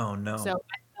English. Oh, no. So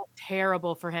I felt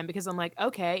terrible for him because I'm like,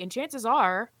 okay, and chances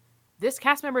are this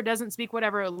cast member doesn't speak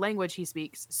whatever language he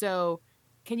speaks. So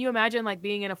can you imagine like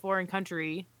being in a foreign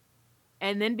country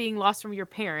and then being lost from your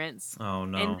parents? Oh,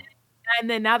 no. And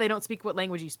then now they don't speak what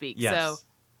language you speak. Yes. So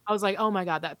I was like, oh my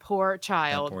God, that poor That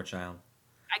child. poor child.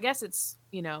 I guess it's,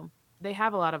 you know, they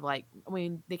have a lot of like, I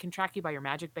mean, they can track you by your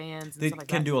magic bands and They stuff like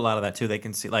can that. do a lot of that too. They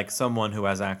can see, like, someone who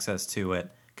has access to it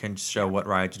can show what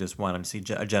rides you just went and see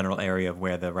a general area of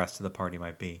where the rest of the party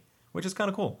might be, which is kind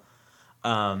of cool.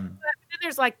 Then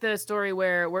there's like the story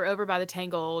where we're over by the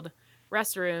Tangled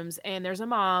restrooms and there's a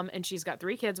mom and she's got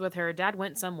 3 kids with her. Dad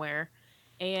went somewhere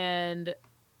and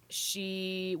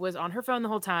she was on her phone the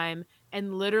whole time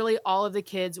and literally all of the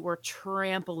kids were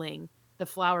trampling the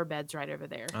flower beds right over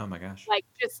there. Oh my gosh. Like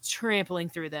just trampling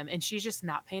through them and she's just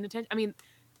not paying attention. I mean,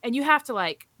 and you have to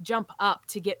like jump up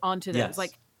to get onto those. Yes.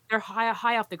 Like they're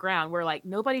high off the ground where like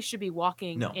nobody should be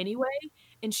walking No. anyway.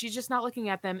 And she's just not looking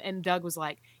at them. And Doug was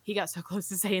like, he got so close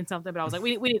to saying something, but I was like,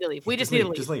 we need to leave. We just need to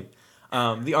leave. Just leave.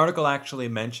 The article actually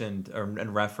mentioned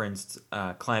and referenced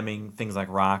climbing things like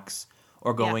rocks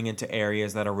or going into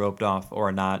areas that are roped off or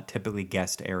are not typically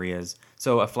guest areas.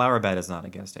 So a flower bed is not a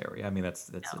guest area. I mean,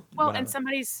 that's No. it, Well, whatever. and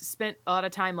somebody's spent a lot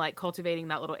of time like cultivating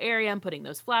that little area and putting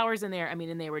those flowers in there. I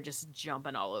mean, and they were just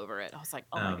jumping all over it. I was like,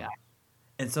 oh my God.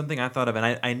 And something I thought of,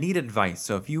 and I need advice.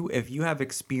 So if you have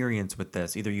experience with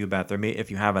this, either you, Beth, or me, if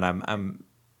you haven't, I'm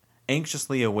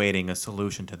anxiously awaiting a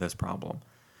solution to this problem.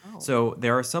 Oh. So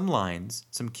there are some lines,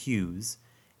 some cues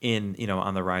in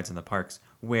on the rides in the parks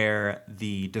where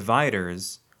the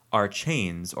dividers are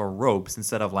chains or ropes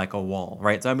instead of like a wall,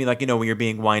 right? So I mean, like when you're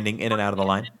being winding in and out of the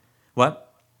line.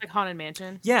 What? Like Haunted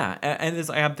Mansion. Yeah, and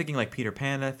I'm thinking like Peter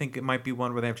Pan. I think it might be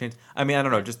one where they have chains. I mean, I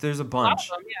don't know. Just there's a A lot bunch.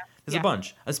 of them, yeah. There's Yeah. a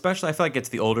bunch. Especially, I feel like it's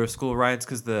the older school rides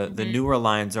because the Mm-hmm. newer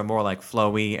lines are more like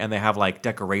flowy and they have like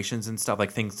decorations and stuff,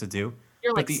 like things to do.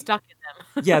 You're But like the- stuck in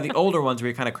them. Yeah, the older ones where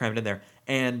you're kind of crammed in there.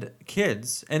 And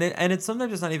kids, and it's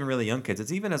sometimes it's not even really young kids.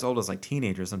 It's even as old as like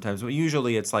teenagers sometimes. But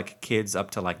usually it's like kids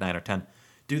up to like 9 or 10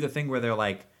 do the thing where they're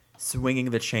like swinging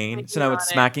the chain. Like So now you're it's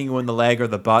on it. smacking you in the leg or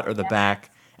the butt or the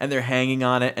back. And they're hanging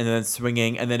on it and then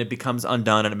swinging. And then it becomes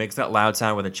undone and it makes that loud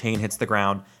sound where the chain hits the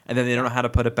ground. And then they don't know how to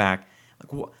put it back.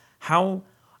 Like how...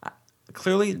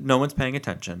 Clearly, no one's paying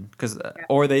attention because,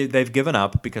 or they've given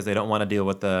up because they don't want to deal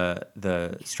with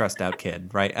the stressed out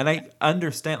kid, right? And I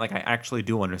understand, like I actually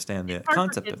do understand the Hard for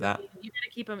concept kids, of that. I mean, you gotta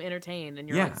keep them entertained, and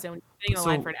you're Yeah. like so sitting in a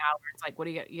line So- for an hour. It's like, what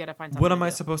do you gotta find something. What am to I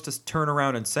do. supposed to turn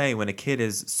around and say when a kid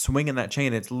is swinging that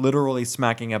chain? It's literally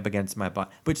smacking up against my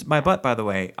butt. Which my butt, by the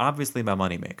way, obviously my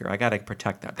moneymaker. I gotta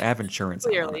protect that. I have insurance.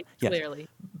 on Clearly, it. Yes, clearly.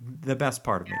 the best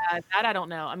part of me. That I don't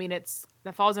know. I mean,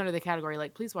 that falls under the category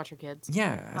like, please watch your kids.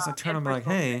 Yeah, as I turn, and I'm like,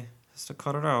 personal hey, just to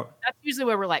cut it out. That's usually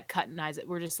where we're like cutting eyes.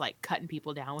 We're just like cutting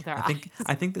people down with our eyes.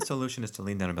 I think the solution is to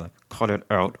lean down and be like, cut it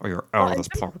out, or you're out of this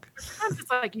park. Sometimes it's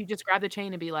like you just grab the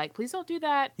chain and be like, please don't do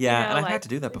that. Yeah, You know, and I've like, had to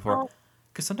do that please before. don't.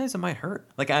 Because sometimes it might hurt.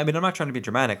 Like, I mean, I'm not trying to be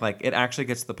dramatic. Like, it actually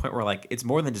gets to the point where, like, it's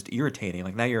more than just irritating.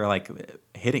 Like, now you're, like,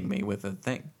 hitting me with a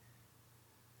thing.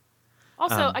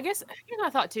 Also, I guess here's my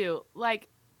thought too. Like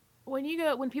when you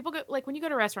go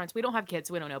to restaurants, we don't have kids,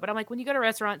 so we don't know. But I'm like, when you go to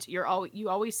restaurants, you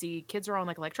always see kids are on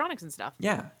like electronics and stuff.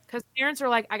 Yeah. Because parents are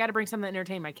like, I got to bring something to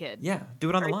entertain my kid. Yeah. Do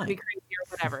it on Or the it could be line. crazy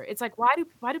or whatever. It's like, why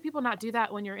do people not do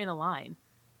that when you're in a line?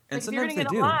 And Like, if you're sometimes gonna they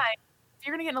get in do. a line, if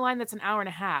you're gonna get in a line that's an hour and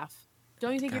a half,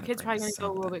 don't you think your Gotta kid's bring probably gonna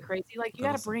go a little bit something. crazy? Like you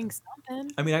Little got to bring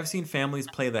something. I mean, I've seen families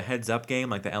play the heads up game,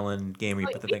 like the Ellen game where you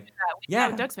Like, put the we thing. do that. We do that Yeah.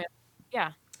 with Doug's family.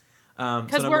 Yeah. So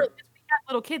Because number, we got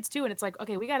little kids too, and it's like,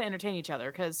 okay, we got to entertain each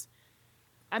other because,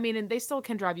 I mean, and they still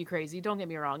can drive you crazy. Don't get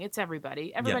me wrong; it's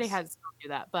everybody. Everybody Yes. has to do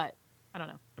that, but I don't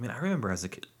know. I mean, I remember as a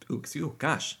kid.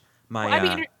 Gosh, my Well,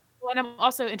 I'd be well, and I'm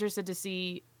also interested to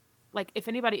see, like, if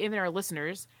anybody, even our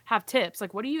listeners, have tips.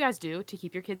 Like, what do you guys do to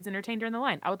keep your kids entertained during the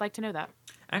line? I would like to know that.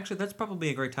 actually, that's probably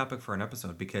a great topic for an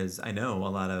episode because I know a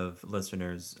lot of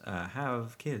listeners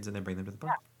have kids and they bring them to the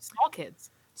park. Small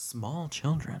kids. Small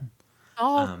children.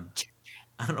 Oh,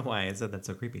 I don't know why I said that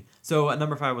so creepy. So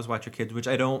number 5 was Watch Your Kids, which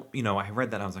I don't, I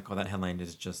read that and I was like, oh, that headline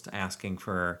is just asking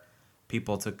for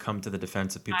people to come to the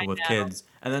defense of people I with know. kids.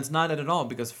 And that's not it at all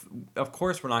because, of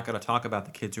course, we're not going to talk about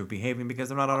the kids who are behaving because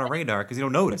they're not on our radar because you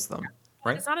don't notice them,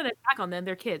 right? it's not an attack on them.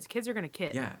 They're kids. Kids are gonna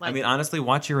kid. Yeah. Like, I mean, honestly,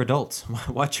 watch your adults.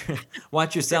 watch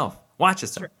yourself. Watch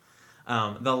yourself.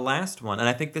 The last one, and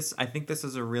I think this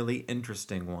is a really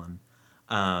interesting one.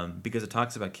 Because it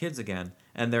talks about kids again,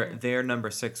 and their number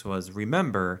 6 was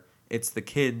remember it's the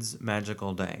kids'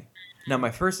 magical day. Now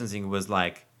my first instinct was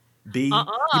like, B,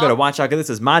 you better watch out because this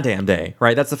is my damn day,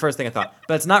 right? That's the first thing I thought,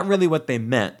 but it's not really what they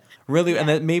meant, really, and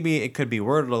that maybe it could be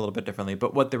worded a little bit differently.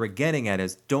 But what they were getting at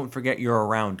is don't forget you're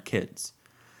around kids.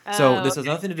 So this has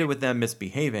nothing to do with them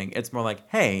misbehaving. It's more like,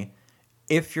 hey,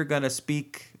 if you're gonna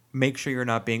speak, make sure you're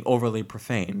not being overly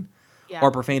profane. Yeah. Or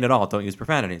profane at all. Don't use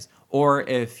profanities. Or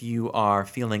if you are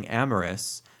feeling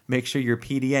amorous, make sure your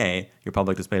PDA, your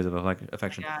public displays of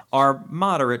affection, Gosh. are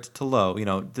moderate to low.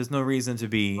 There's no reason to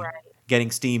be Right.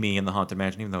 getting steamy in the Haunted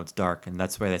Mansion, even though it's dark, and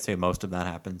that's where they say most of that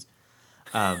happens.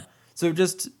 So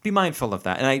just be mindful of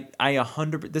that. And I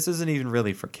 100. This isn't even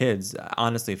really for kids,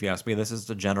 honestly. If you ask me, this is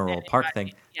a general park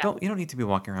thing. Yeah. You don't need to be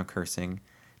walking around cursing,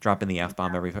 dropping the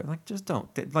F-bomb every just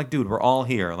don't. Like, dude, we're all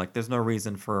here. Like, there's no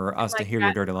reason for us to hear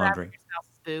your dirty laundry. Your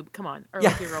spouse's boob. Come on. Or Yeah.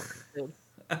 like your girlfriend's boob.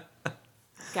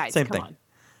 Guys, Same come thing. on.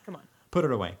 Come on. Put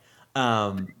it away.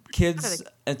 Kids,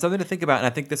 and something to think about, and I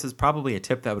think this is probably a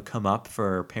tip that would come up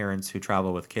for parents who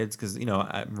travel with kids, because,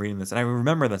 I'm reading this, and I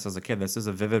remember this as a kid. This is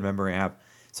a vivid memory I have.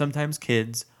 Sometimes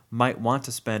kids might want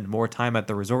to spend more time at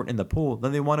the resort in the pool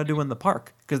than they want to do in the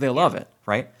park because they love it,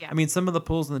 right? Yeah. I mean, some of the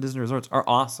pools in the Disney resorts are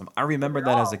awesome. I remember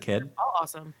that as a kid. All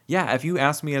awesome. Yeah, if you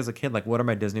ask me as a kid, like, what are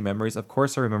my Disney memories? Of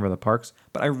course I remember the parks,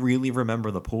 but I really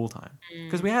remember the pool time.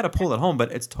 Because we had a pool at home,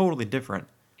 but it's totally different.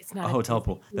 It's not A hotel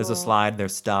Disney pool. There's a slide,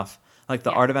 there's stuff. Like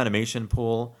the Yeah. Art of Animation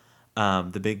pool,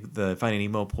 the Finding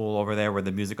Nemo pool over there where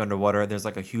the music underwater, there's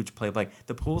like a huge play. Like,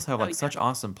 the pools have like such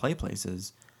awesome play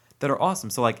places that are awesome.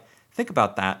 So, like, think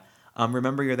about that.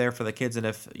 Remember, you're there for the kids, and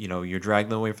if you're dragging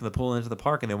them away from the pool into the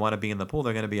park and they want to be in the pool,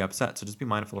 they're going to be upset. So just be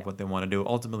mindful of what they want to do.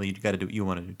 Ultimately, you got to do what you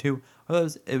want to do too.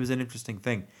 It was an interesting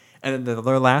thing. And then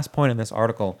their last point in this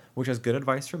article, which is good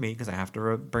advice for me because I have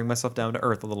to bring myself down to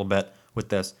earth a little bit with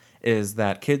this, is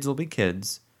that kids will be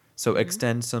kids. So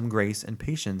extend some grace and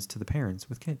patience to the parents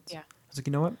with kids. Yeah. I was like,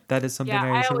 you know what? That is something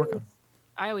Yeah, I should work on.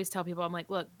 I always tell people, I'm like,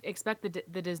 look, expect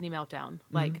the Disney meltdown.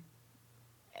 Like,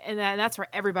 and that's for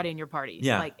everybody in your party.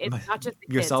 Yeah, Like, it's not just the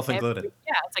kids. yourself included.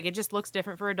 Yeah, it's like it just looks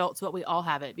different for adults, but we all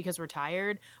have it because we're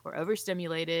tired, we're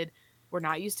overstimulated, we're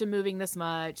not used to moving this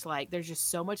much. Like, there's just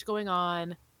so much going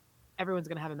on. Everyone's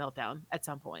gonna have a meltdown at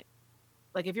some point.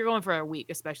 Like, if you're going for a week,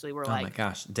 especially, we're Oh like, my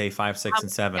gosh, day 5, 6,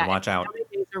 and 7. yeah, Watch out. How many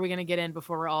days are we gonna get in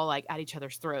before we're all like at each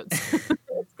other's throats?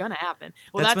 It's gonna happen.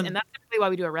 Well, That's that's when- and that's typically why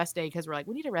we do a rest day, because we're like,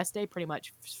 we need a rest day. Pretty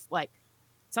much, like,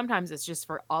 sometimes it's just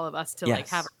for all of us to like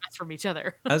have a rest from each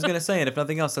other. I was gonna say, and if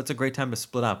nothing else, that's a great time to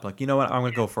split up. Like, you know what? I'm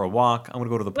gonna go for a walk. I'm gonna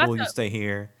go to the Well, pool. You that's stay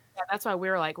here. Yeah, that's why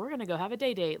we're like, we're gonna go have a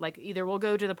day date. Like, either we'll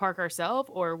go to the park ourselves,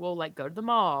 or we'll like go to the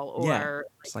mall, or Yeah,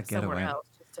 just like somewhere getaway. else.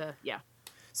 Just to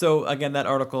So again, that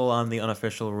article on the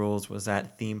unofficial rules was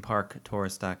at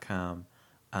themeparktourist.com.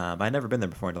 I'd never been there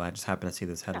before until I just happened to see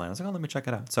this headline. I was like, oh, let me check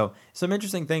it out. So some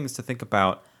interesting things to think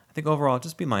about. I think overall,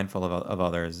 just be mindful of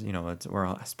others. We're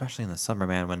all, especially in the summer,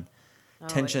 man, when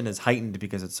tension is heightened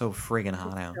because it's so friggin'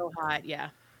 hot out. so hot. Yeah.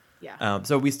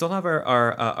 So we still have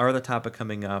our other topic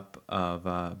coming up of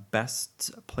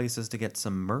best places to get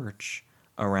some merch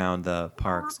around the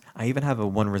parks. I even have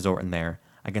one resort in there.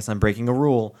 I guess I'm breaking a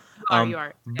rule. You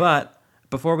are. But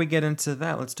before we get into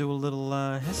that, let's do a little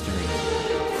history.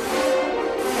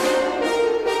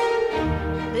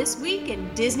 This week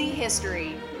in Disney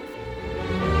history.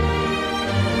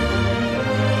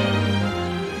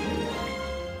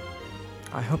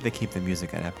 I hope they keep the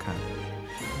music at Epcot.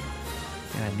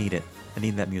 Yeah, I need it. I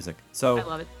need that music. So I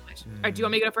love it so much. All right, do you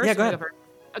want me to go first? Yeah, or go you ahead. first?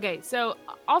 Okay, so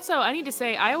also I need to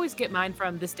say I always get mine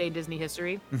from This Day in Disney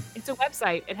History. It's a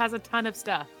website. It has a ton of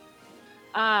stuff.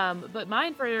 But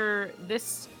mine for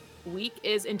this week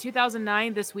is in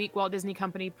 2009. This week, Walt Disney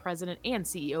Company president and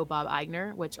CEO Bob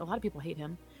Iger, which a lot of people hate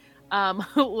him,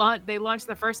 They launched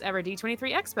the first ever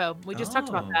D23 Expo. We just talked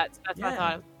about that. So that's what I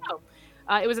thought.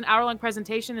 It was an hour-long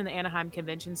presentation in the Anaheim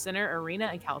Convention Center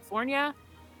Arena in California.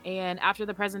 And after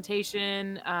the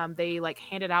presentation, they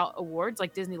handed out awards,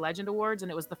 like Disney Legend Awards,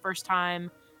 and it was the first time,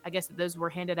 I guess, that those were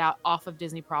handed out off of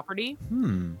Disney property.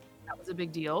 That was a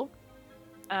big deal.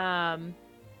 And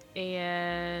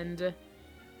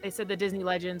they said the Disney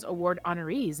Legends Award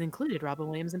honorees included Robin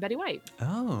Williams and Betty White.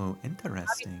 Oh,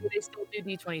 interesting. Obviously, they still do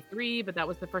D23, but that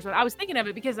was the first one. I was thinking of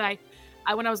it because I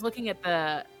when I was looking at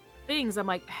the things, I'm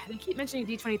like, they keep mentioning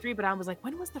D23, but I was like,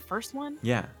 when was the first one?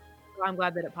 Yeah. So I'm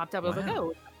glad that it popped up. I was like,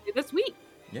 oh, this week.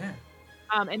 Yeah.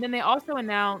 And then they also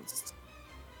announced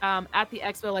at the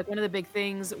expo, one of the big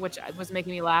things, which was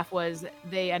making me laugh, was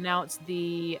they announced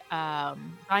the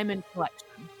Diamond Collection.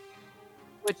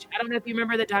 Which I don't know if you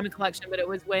remember the Diamond Collection, but it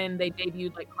was when they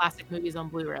debuted classic movies on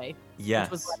Blu-ray. Yes.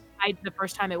 Which was the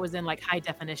first time it was in high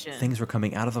definition. Things were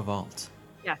coming out of the vault.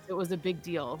 Yes, it was a big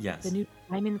deal. Yes. The new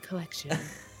Diamond Collection.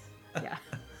 Yeah.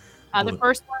 The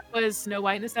first one was Snow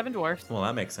White and the Seven Dwarfs. Well,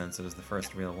 that makes sense. It was the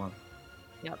first real one.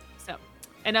 Yep. So,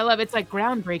 and I love it's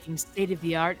groundbreaking,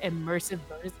 state-of-the-art, immersive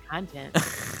bonus content.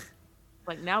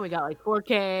 Now we got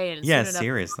 4K and yeah,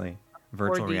 seriously,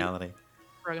 virtual 4D. Reality.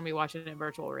 We're gonna be watching it in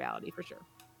virtual reality for sure.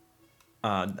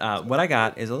 What I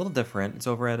got is a little different. It's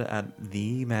over at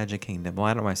the Magic Kingdom. Well, I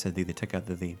don't know why I said the. They took out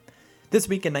the the. This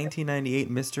week in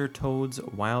 1998, Mr. Toad's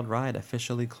Wild Ride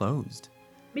officially closed.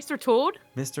 Mr. Toad?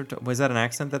 Was that an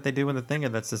accent that they do in the thing, or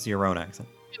that's just your own accent?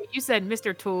 You said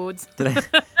Mr. Toads. Did I?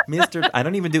 Mr. I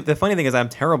don't even do. The funny thing is, I'm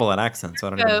terrible at accents, so I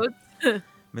don't Toads. even.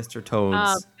 Mr.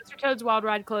 Toad's. Mr. Toad's Wild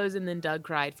Ride closed, and then Doug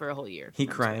cried for a whole year. He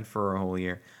cried for a whole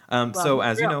year. So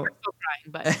as you know, we're still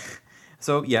crying, but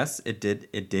so yes, it did.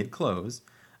 It did close.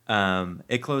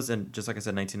 It closed in, just like I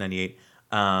said, 1998.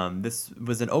 This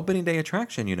was an opening day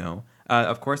attraction.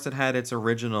 Of course, it had its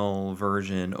original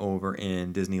version over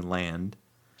in Disneyland.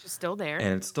 Which is still there,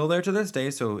 and it's still there to this day.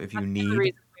 So if you need, the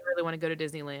reason we really want to go to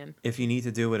Disneyland. If you need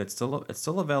to do it, it's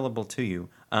still available to you.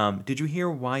 Did you hear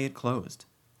why it closed?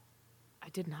 I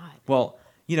did not. Well,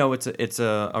 it's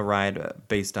a ride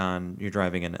based on you're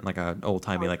driving in an old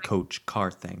timey coach car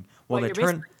thing. Well, they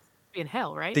turned in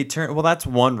hell, right? Well, that's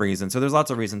one reason. So there's lots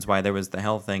of reasons why there was the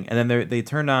hell thing, and then they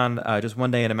turned on just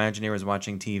one day. An Imagineer was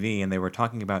watching TV, and they were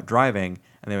talking about driving,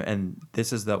 and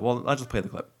this is I'll just play the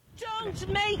clip. Don't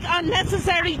make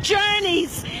unnecessary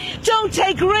journeys. Don't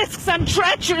take risks on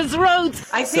treacherous roads.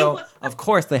 So, of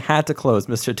course, they had to close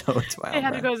Mr. Toad's Wild Ride. They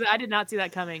had to close it. I did not see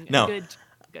that coming. No.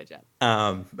 Good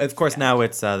job. Of course, now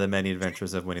it's the Many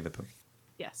Adventures of Winnie the Pooh.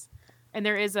 Yes. And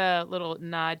there is a little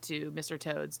nod to Mr.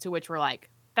 Toad's, to which we're like,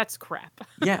 that's crap.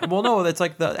 Yeah, well, no, it's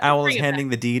like the owl is handing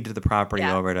the deed to the property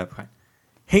over to...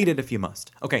 Hate it if you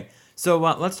must. Okay, so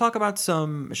let's talk about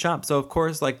some shops. So, of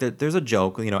course, there's a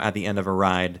joke, at the end of a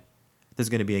ride, there's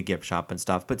going to be a gift shop and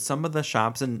stuff. But some of the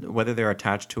shops, and whether they're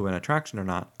attached to an attraction or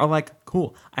not, are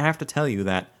cool. I have to tell you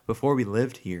that before we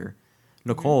lived here,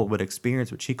 Nicole would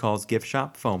experience what she calls gift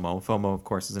shop FOMO. FOMO, of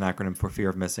course, is an acronym for fear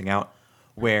of missing out,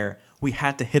 where we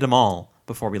had to hit them all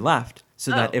before we left,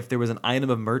 so that if there was an item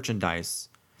of merchandise,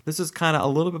 this is kind of a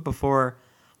little bit before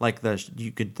the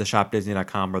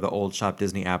shopdisney.com or the old Shop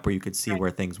Disney app where you could see where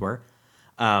things were.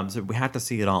 So we had to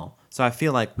see it all. So I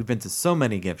feel like we've been to so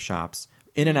many gift shops,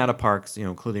 in and out of parks,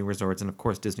 including resorts, and of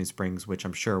course Disney Springs, which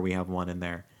I'm sure we have one in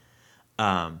there.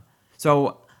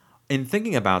 So in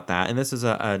thinking about that, and this is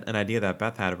an idea that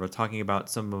Beth had, we're talking about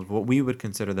some of what we would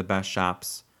consider the best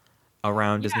shops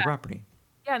around Disney property.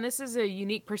 Yeah, and this is a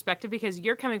unique perspective because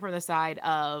you're coming from the side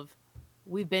of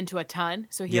we've been to a ton,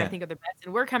 so here I think are the best,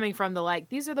 and we're coming from the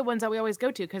these are the ones that we always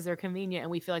go to because they're convenient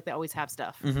and we feel like they always have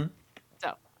stuff. Mm-hmm.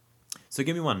 So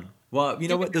give me one. Well, you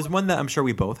know what? There's one that I'm sure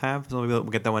we both have, so we'll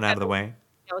get that one out of the way.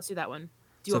 Yeah, let's do that one.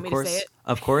 Do you want me to say it?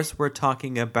 Of course, we're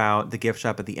talking about the gift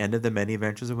shop at the end of the Many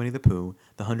Adventures of Winnie the Pooh.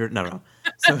 No.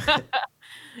 So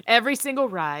every single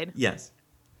ride. Yes.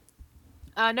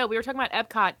 No, we were talking about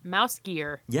Epcot Mouse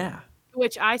Gear. Yeah.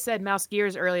 Which I said Mouse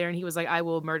Gears earlier, and he was like, "I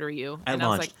will murder you." And I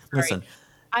was like, listen.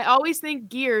 I always think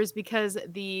gears because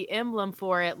the emblem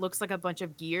for it looks like a bunch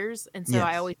of gears, and so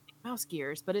I always think mouse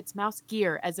gears, but it's mouse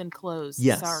gear as in clothes.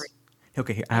 Yes. Sorry.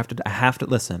 Okay, here, I have to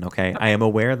listen. Okay, I am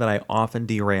aware that I often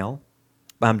derail.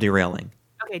 I'm derailing.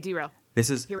 Okay, derail. This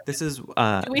is. Do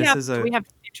we have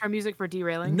intro music for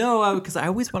derailing? No, because I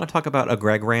always want to talk about a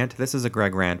Greg rant. This is a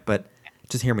Greg rant, but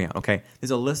just hear me out. Okay,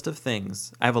 there's a list of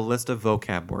things. I have a list of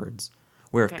vocab words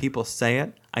where if people say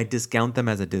it, I discount them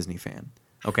as a Disney fan.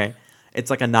 Okay. It's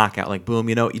like a knockout, like boom.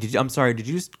 I'm sorry. Did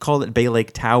you just call it Bay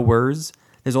Lake Towers?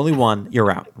 There's only one.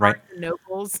 You're out, right?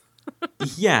 Nobles.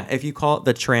 Yeah. If you call it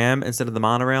the tram instead of the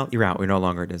monorail, you're out. You're no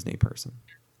longer a Disney person.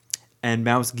 And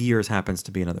Mouse Gears happens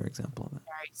to be another example of it.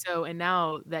 All right. So, and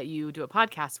now that you do a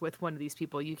podcast with one of these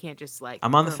people, you can't just like.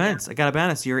 I'm on the throw 'em down. fence. I gotta be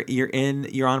honest.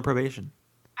 You're on probation.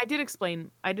 I did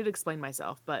explain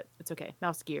myself, but it's okay.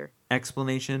 Mouse gear.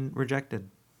 Explanation rejected.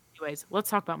 Anyways, let's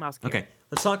talk about mouse gear. Okay,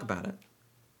 let's talk about it.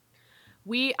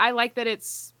 I like that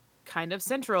it's kind of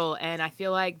central, and I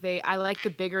feel like I like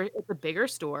it's a bigger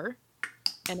store,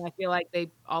 and I feel like they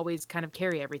always kind of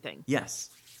carry everything. Yes,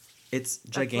 it's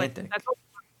gigantic. That's what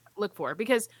I look for,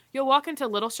 because you'll walk into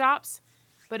little shops,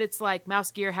 but it's like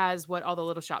Mouse Gear has what all the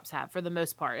little shops have for the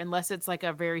most part, unless it's like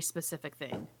a very specific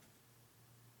thing.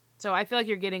 So I feel like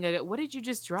you're getting what did you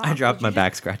just drop? I dropped my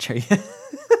back scratcher.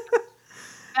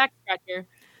 Back scratcher.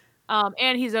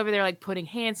 And he's over there like putting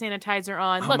hand sanitizer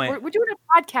on. Oh, Look, we're doing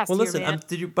a podcast well, here, listen. man.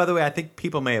 Did you? By the way, I think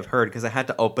people may have heard because I had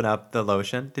to open up the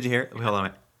lotion. Did you hear it? Hold on,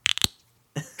 wait.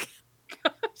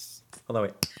 Hold on,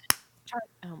 wait.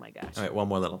 Oh my gosh. All right, one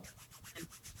more little.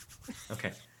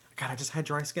 Okay. God, I just had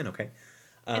dry skin. Okay.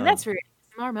 And that's for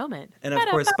our moment. And of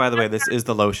course, by the way, this is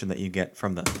the lotion that you get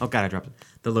from the. Oh God, I dropped it.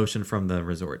 The lotion from the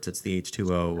resorts. It's the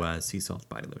H2O sea salt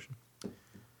body lotion.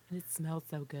 And it smells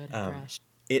so good and fresh.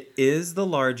 It is the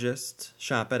largest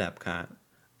shop at Epcot.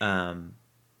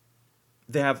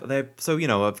 They have so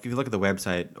if you look at the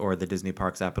website or the Disney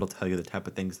Parks app, it'll tell you the type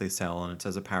of things they sell, and it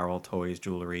says apparel, toys,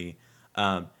 jewelry.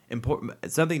 Important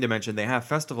something to mention: they have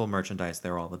festival merchandise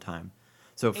there all the time.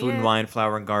 So food and wine,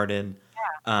 flower and garden.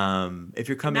 If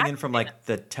you're coming in from like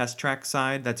the test track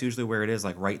side, that's usually where it is,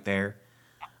 like right there.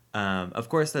 Of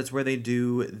course, that's where they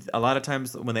do a lot of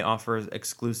times when they offer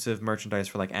exclusive merchandise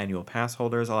for like annual pass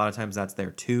holders. A lot of times that's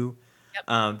there too.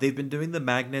 Yep. They've been doing the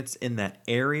magnets in that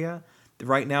area.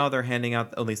 Right now, they're handing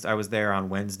out. At least I was there on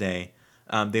Wednesday.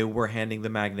 They were handing the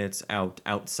magnets out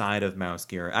outside of Mouse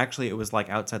Gear. Actually, it was like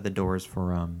outside the doors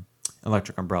for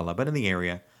Electric Umbrella, but in the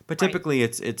area. But typically,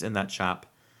 it's in that shop.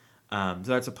 So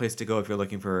that's a place to go if you're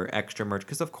looking for extra merch.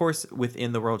 Because of course,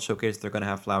 within the World Showcase, they're going to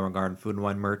have Flower and Garden, Food and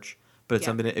Wine merch. But it's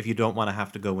something that if you don't want to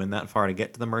have to go in that far to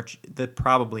get to the merch, they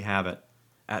probably have it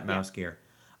at Mouse Gear.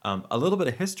 A little bit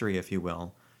of history, if you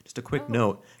will. Just a quick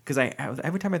note, because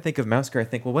every time I think of Mouse Gear, I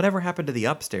think, well, whatever happened to the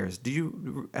upstairs?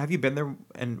 Have you been there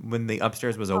and when the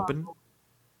upstairs was open?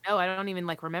 No, I don't even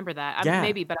like remember that. Yeah.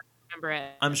 Maybe, but I don't remember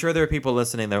it. I'm sure there are people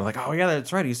listening. They're like, oh yeah,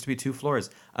 that's right. It used to be 2 floors.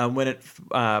 When it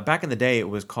back in the day, it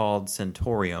was called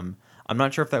Centorium. I'm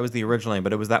not sure if that was the original name,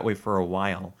 but it was that way for a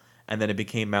while. And then it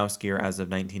became Mouse Gear as of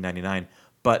 1999.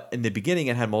 But in the beginning,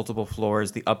 it had multiple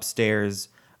floors. The upstairs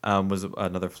was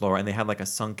another floor, and they had like a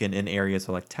sunken-in area.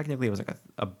 So like technically, it was like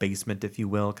a basement, if you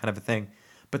will, kind of a thing.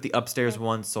 But the upstairs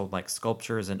one sold like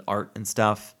sculptures and art and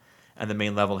stuff. And the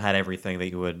main level had everything that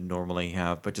you would normally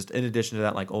have. But just in addition to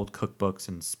that, like old cookbooks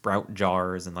and sprout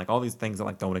jars and like all these things that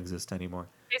like don't exist anymore.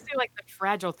 Basically, like the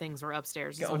fragile things were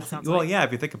upstairs. Is what it sounds Well, like. yeah,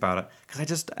 if you think about it.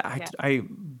 Because I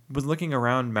was looking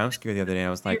around Mouse Gear the other day, and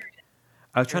I was like,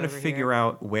 I was trying to figure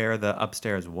out where the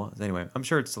upstairs was. Anyway, I'm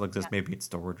sure it still exists. Maybe it's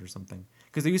storage or something.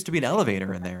 Because there used to be an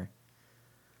elevator in there.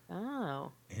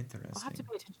 Oh. Interesting. I'll have to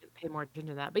pay more attention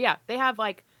to that. But yeah, they have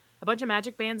like a bunch of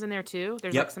magic bands in there too.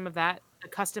 There's like some of that, the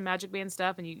custom magic band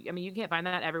stuff. And you can't find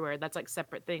that everywhere. That's like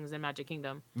separate things in Magic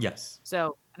Kingdom. Yes.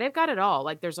 So they've got it all.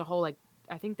 Like there's a whole, like,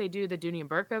 I think they do the Dooney and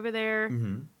Burke over there.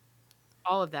 Mm-hmm.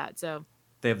 All of that. So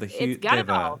they have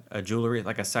a jewelry,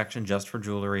 like a section just for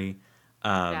jewelry.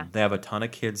 They have a ton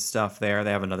of kids stuff there. They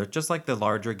have another, just like the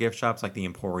larger gift shops, like the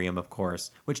Emporium, of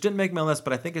course, which didn't make my list,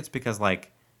 but I think it's because,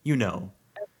 like, I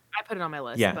put it on my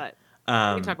list, but we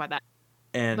can talk about that.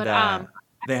 And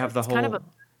they have the whole kind of a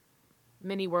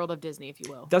mini world of Disney, if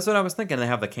you will. That's what I was thinking. They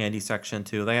have the candy section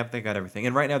too. They got everything.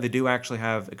 And right now they do actually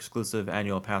have exclusive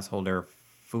annual pass holder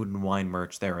food and wine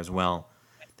merch there as well.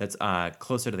 That's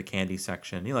closer to the candy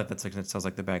section. You like that section that sells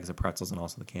like the bags of pretzels and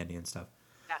also the candy and stuff.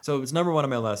 So it's number 1 on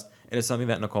my list. It is something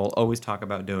that Nicole always talk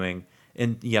about doing.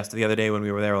 And yes, the other day when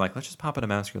we were there, we're like, let's just pop in a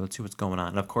Mouse Gear. Let's see what's going on.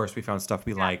 And of course, we found stuff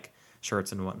we like,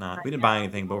 shirts and whatnot. We didn't buy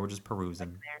anything, but we're just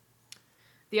perusing.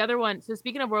 The other one, so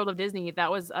speaking of World of Disney, that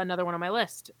was another one on my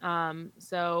list.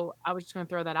 So I was just going to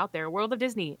throw that out there. World of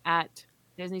Disney at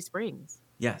Disney Springs.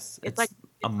 Yes, it's like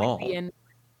a mall.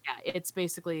 It's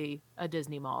basically a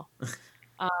Disney mall.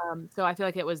 So I feel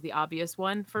like it was the obvious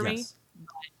one for me.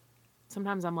 But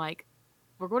sometimes I'm like,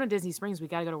 we're going to Disney Springs. We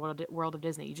got to go to World of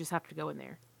Disney. You just have to go in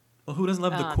there. Well, who doesn't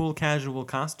love the cool casual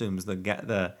costumes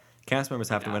the cast members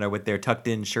have to wear with their tucked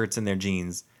in shirts and their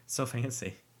jeans? So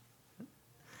fancy.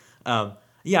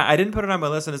 Yeah, I didn't put it on my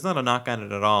list, and it's not a knock on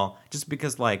it at all. Just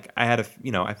because, like, I had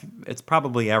it's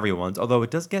probably everyone's, although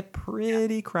it does get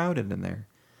pretty crowded in there.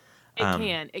 It can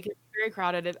be very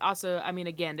crowded. It also, I mean,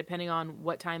 again, depending on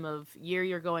what time of year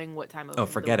you're going, what time of Oh,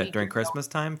 the forget it. week During you're going. Christmas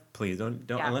time, please don't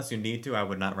Yeah. unless you need to. I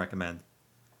would not recommend.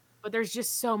 But there's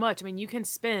just so much. I mean, you can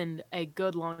spend a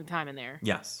good long time in there.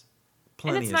 Yes, And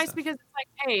plenty it's of nice stuff. because it's like,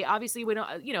 hey, obviously we don't,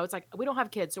 it's like we don't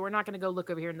have kids, so we're not going to go look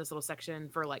over here in this little section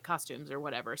for like costumes or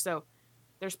whatever. So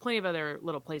there's plenty of other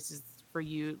little places for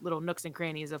you, little nooks and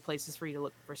crannies of places for you to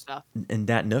look for stuff. In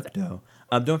that nook, though,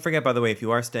 don't forget, by the way, if you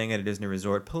are staying at a Disney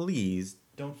resort, please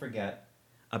don't forget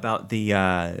about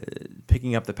the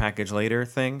picking up the package later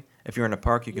thing. If you're in a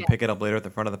park, you can pick it up later at the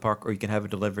front of the park, or you can have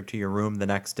it delivered to your room the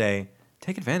next day.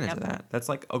 Take advantage of that. That's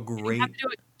like a And you have great. to do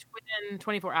it within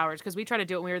 24 hours because we tried to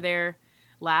do it when we were there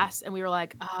last, and we were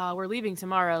like, we're leaving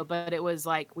tomorrow, but it was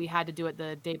like we had to do it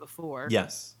the day before.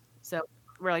 Yes. So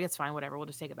we're like, it's fine, whatever. We'll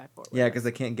just take it back forward. Yeah, because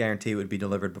they can't guarantee it would be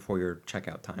delivered before your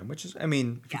checkout time, which is, I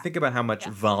mean, if you think about how much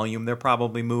volume they're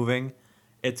probably moving,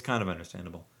 it's kind of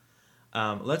understandable.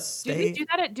 Let's stay. Do they do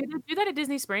that at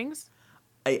Disney Springs?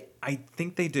 I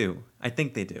think they do. I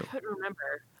think they do. I couldn't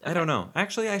remember. I don't know.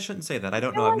 Actually, I shouldn't say that. I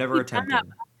don't feel know. I've like never we've done attempted.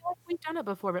 that. I feel like we've done it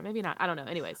before, but maybe not. I don't know.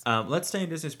 Anyways, Let's stay in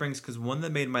Disney Springs because one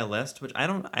that made my list, which I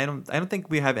don't think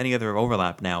we have any other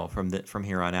overlap now from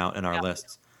here on out in our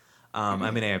lists.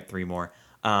 I mean, I have 3 more.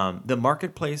 The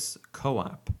Marketplace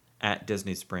Co-op at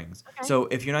Disney Springs. Okay. So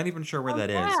if you're not even sure where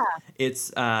that is,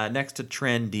 it's next to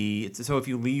Trendy. So if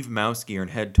you leave Mouse Gear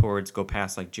and head towards, go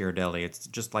past like Ghirardelli, it's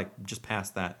just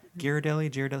past that.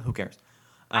 Ghirardelli, who cares?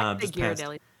 I think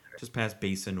Ghirardelli. Just past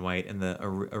Basin White and the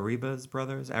Arribas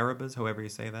brothers, however you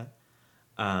say that.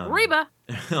 Reba.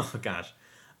 Oh gosh,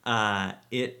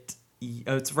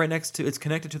 it's right next to. It's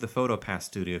connected to the PhotoPass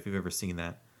studio. If you've ever seen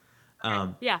that.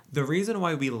 Yeah. The reason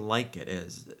why we like it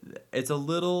is it's a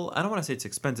little. I don't want to say it's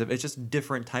expensive. It's just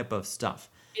different type of stuff.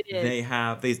 It is. They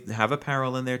have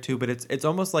apparel in there too, but it's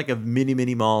almost like a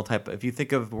mini mall type. If you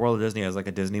think of World of Disney as like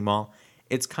a Disney mall,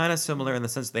 it's kind of similar in the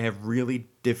sense they have really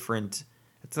different.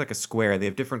 It's like a square. They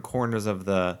have different corners of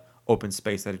the open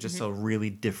space that just sell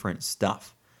really different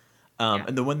stuff.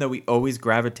 And the one that we always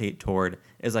gravitate toward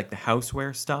is like the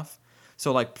houseware stuff.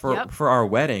 So like for our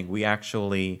wedding, we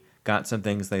actually got some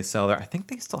things they sell there. I think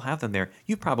they still have them there.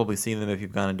 You've probably seen them if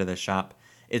you've gone into the shop.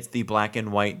 It's the black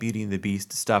and white Beauty and the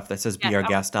Beast stuff that says "Be Our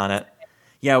Guest" on it.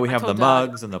 Yeah, we have the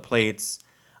mugs and the plates.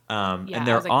 And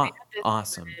they're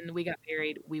awesome. And we got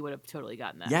married, we would have totally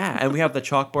gotten that. Yeah, and we have the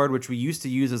chalkboard, which we used to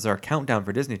use as our countdown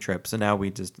for Disney trips, and now we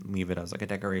just leave it as like a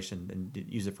decoration and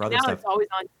use it for other now stuff. It's always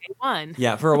on day one.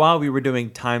 Yeah, for a while we were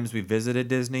doing times we visited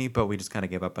Disney, but we just kind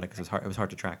of gave up on it because it was hard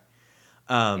to track.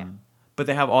 But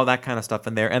they have all that kind of stuff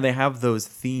in there, and they have those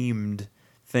themed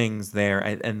things there,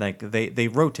 and like they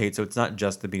rotate, so it's not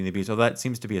just the Beauty and the Beast. So that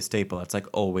seems to be a staple. It's like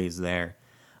always there.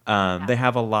 They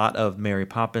have a lot of Mary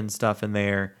Poppins stuff in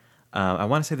there. I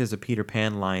want to say there's a Peter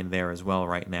Pan line there as well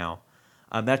right now.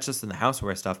 That's just in the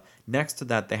houseware stuff. Next to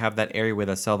that, they have that area where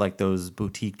they sell like those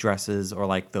boutique dresses or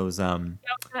like those. Yeah, I was going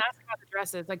to ask about the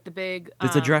dresses, like the big.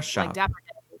 It's a dress shop. Like Dapper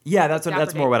Day. Yeah, that's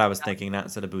Dapper more Day what I was stuff. thinking. Not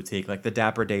instead of boutique, like the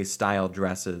Dapper Day style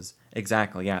dresses.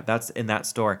 Exactly. Yeah, that's in that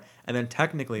store. And then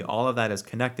technically, all of that is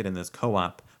connected in this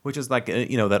co-op, which is like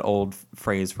that old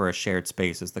phrase for a shared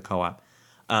space is the co-op.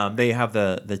 They have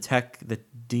the tech, the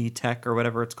D-Tech or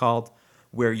whatever it's called,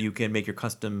 where you can make your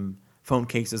custom phone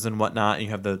cases and whatnot, and you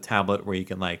have the tablet where you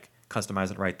can like customize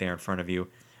it right there in front of you.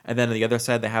 And then on the other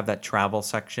side, they have that travel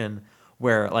section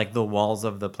where like the walls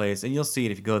of the place, and you'll see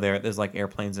it if you go there. There's like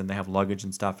airplanes and they have luggage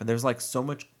and stuff, and there's like so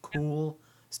much cool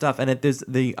stuff. And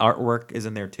the artwork is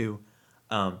in there too.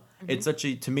 It's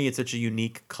to me, it's such a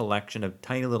unique collection of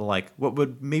tiny little like what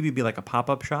would maybe be like a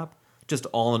pop-up shop, just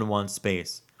all in one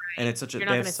space. Right. And it's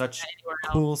they have such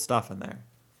cool stuff in there.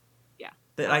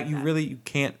 That you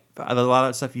can't. A lot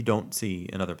of stuff you don't see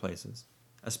in other places,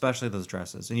 especially those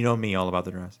dresses. And you know me, all about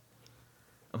the dress.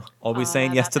 I'm always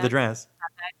saying yes to the dress.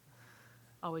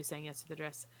 Always saying yes to the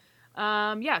dress.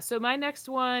 So my next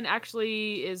one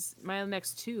actually is my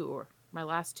next 2, or my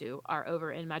last 2 are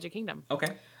over in Magic Kingdom.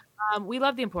 Okay. We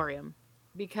love the Emporium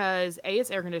because A, it's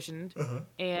air conditioned,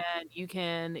 and you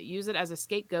can use it as a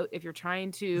scapegoat if you're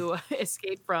trying to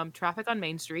escape from traffic on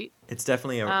Main Street. It's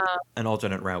definitely an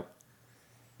alternate route.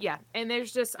 Yeah, and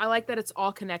I like that it's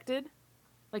all connected.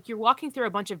 Like you're walking through a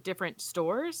bunch of different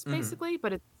stores, basically,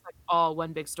 but it's like all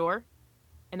one big store,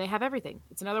 and they have everything.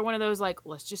 It's another one of those like,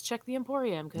 let's just check the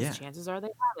Emporium because chances are they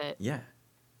have it. Yeah.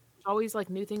 There's always like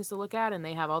new things to look at, and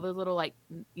they have all those little like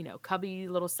cubby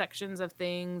little sections of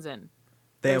things, and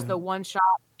there's the one shop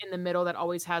in the middle that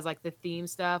always has like the theme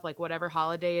stuff, like whatever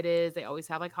holiday it is. They always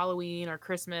have like Halloween or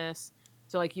Christmas.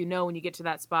 So like when you get to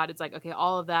that spot, it's like okay,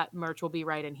 all of that merch will be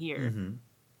right in here.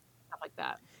 Stuff like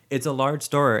that. It's a large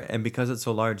store, and because it's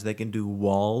so large, they can do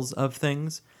walls of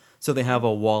things. So they have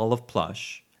a wall of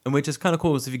plush, and which is kind of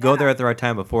cool. Because if you go there at the right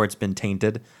time before it's been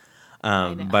tainted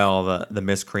know. by all the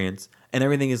miscreants, and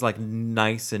everything is like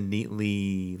nice and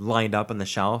neatly lined up on the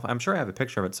shelf. I'm sure I have a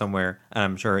picture of it somewhere, and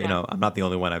I'm sure I'm not the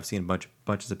only one. I've seen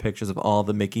bunches of pictures of all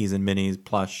the Mickeys and Minnies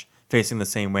plush facing the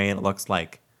same way, and it looks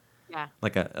like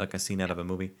a scene out of a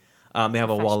movie. They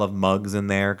have a wall of mugs in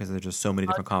there because there's just so many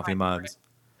different coffee mugs.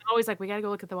 I'm always like, we gotta go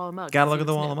look at the wall of mugs. Gotta look at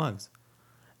the wall of mugs.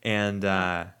 And,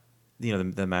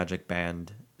 the Magic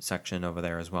Band section over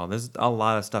there as well. There's a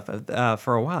lot of stuff.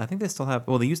 For a while, I think they still have,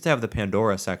 they used to have the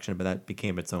Pandora section, but that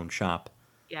became its own shop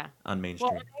on Main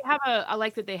Street. Well, I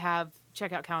like that they have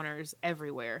checkout counters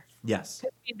everywhere. Yes.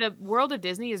 The World of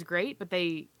Disney is great, but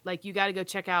you got to go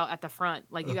check out at the front.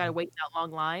 Like, you got to wait in that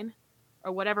long line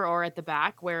or whatever, or at the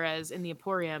back. Whereas in the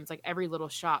Emporiums, like, every little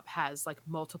shop has like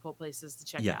multiple places to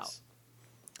check out.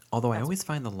 Although I always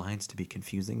find the lines to be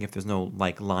confusing if there's no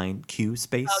like line queue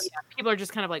space. Oh yeah, people are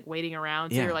just kind of like waiting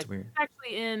around. So you're like, weird.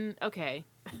 Actually in okay.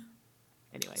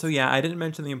 Anyway. So yeah, I didn't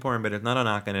mention the Emporium, but it's not a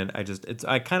knock on it.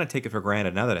 I kind of take it for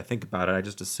granted now that I think about it. I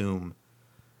just assume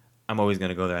I'm always going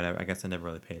to go there, and I guess I never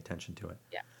really pay attention to it.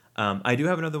 Yeah. I do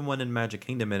have another one in Magic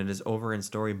Kingdom, and it is over in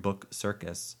Storybook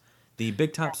Circus, the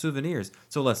Big Top Souvenirs.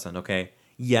 So listen, okay.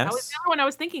 Yes. That was the other one I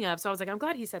was thinking of, so I was like, I'm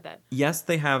glad he said that. Yes,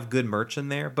 they have good merch in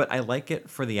there, but I like it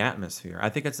for the atmosphere. I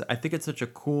think it's such a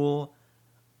cool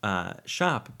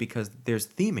shop because there's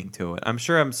theming to it. I'm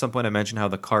sure at some point I mentioned how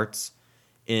the carts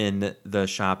in the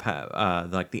shop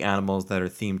have like the animals that are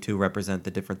themed to represent the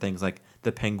different things. Like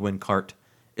the penguin cart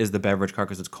is the beverage cart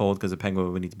because it's cold because the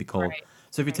penguin would need to be cold. Right.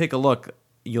 So if you take a look,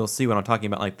 you'll see what I'm talking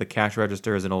about. Like the cash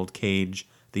register is an old cage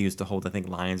they used to hold, I think,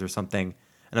 lions or something.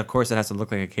 And of course, it has to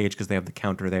look like a cage because they have the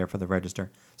counter there for the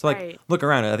register. So, look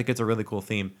around. I think it's a really cool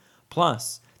theme.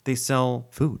 Plus, they sell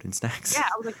food and snacks. Yeah,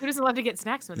 I was like, who doesn't love to get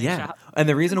snacks when they shop? And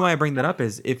the reason why I bring that up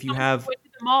is if you have... went to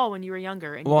the mall when you were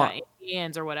younger and you got Auntie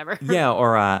Anne's or whatever.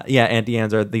 Auntie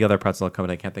Anne's or the other pretzel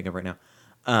company I can't think of right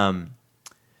now.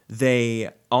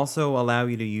 They also allow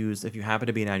you to use, if you happen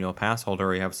to be an annual pass holder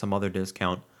or you have some other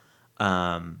discount,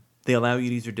 they allow you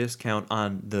to use your discount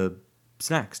on the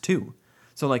snacks too.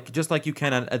 So like just like you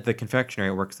can at the confectionery,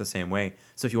 it works the same way.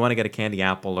 So if you want to get a candy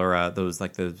apple or those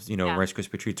Rice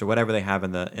Krispie treats or whatever they have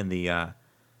in the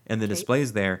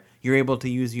displays there, you're able to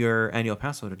use your annual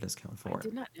pass holder discount for it. I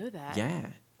did not know that. Yeah.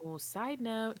 Well, side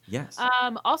note. Yes.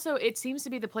 Also, it seems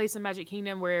to be the place in Magic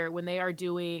Kingdom where when they are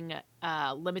doing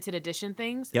limited edition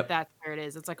things, that's where it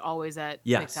is. It's like always at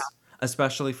Big Top.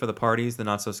 Especially for the parties, the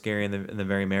Not So Scary and the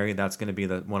Very Merry. That's going to be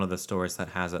one of the stores that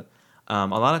has it. A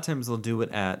lot of times they'll do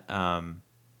it at I'm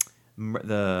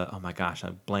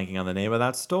blanking on the name of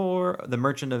that store. The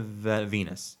Merchant of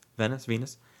Venus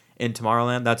in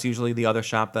Tomorrowland. That's usually the other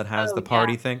shop that has the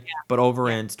party thing. Yeah. But over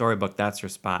in Storybook, that's your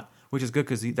spot, which is good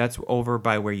because that's over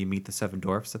by where you meet the Seven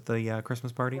Dwarfs at the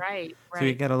Christmas party. Right. So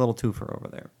you get a little twofer over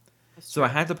there. So I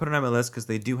had to put it on my list because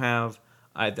they do have.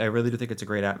 I really do think it's a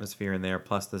great atmosphere in there.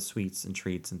 Plus the sweets and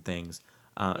treats and things.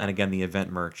 And again, the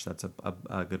event merch. That's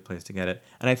a good place to get it.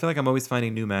 And I feel like I'm always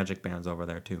finding new Magic bands over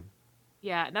there too.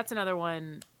 Yeah, that's another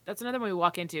one. That's another one we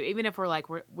walk into. Even if we're like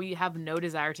we have no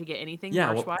desire to get anything.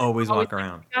 Yeah, we'll always walk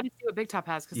around. You got to see what Big Top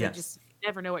has because they just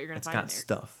never know what you're going to find. It's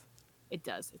got stuff. It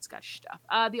does. It's got stuff.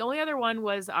 The only other one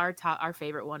was our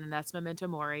favorite one, and that's Memento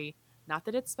Mori. Not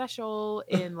that it's special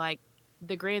in like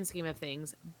the grand scheme of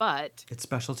things, but it's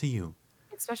special to you.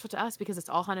 It's special to us because it's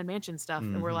all Haunted Mansion stuff,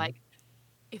 and we're like,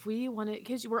 if we want to,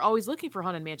 because we're always looking for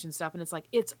Haunted Mansion stuff, and it's like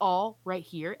it's all right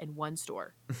here in one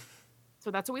store. So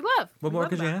that's what we love. What more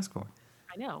could you ask for?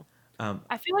 I know.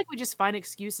 I feel like we just find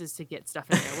excuses to get stuff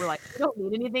in there. We're like, we don't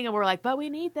need anything, and we're like, but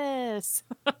we need this.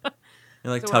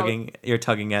 You're like tugging. You're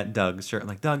tugging at Doug's shirt,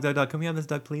 like Doug, can we have this,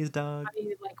 Doug, please, Doug? I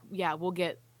mean, like, yeah, we'll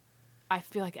get. I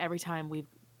feel like every time we've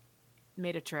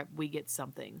made a trip, we get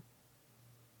something.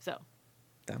 So.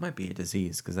 That might be a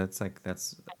disease because that's. I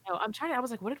know. I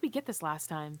was like, what did we get this last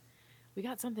time? We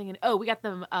got something we got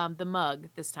the mug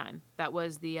this time. That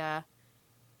was the.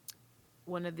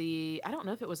 One of the, I don't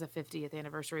know if it was a 50th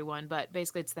anniversary one, but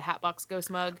basically it's the Hatbox Ghost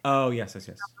mug. Oh, yes. A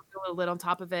little lid on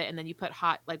top of it, and then you put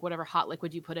whatever hot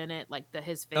liquid you put in it, like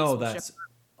his face. Oh, that's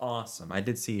awesome. I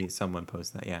did see someone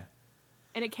post that, yeah.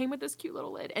 And it came with this cute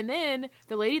little lid. And then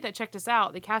the lady that checked us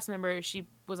out, the cast member, she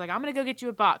was like, I'm going to go get you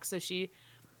a box. So she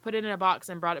put it in a box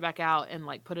and brought it back out and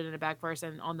like put it in a bag for us.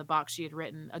 And on the box, she had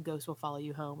written, "A ghost will follow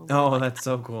you home." Oh, that's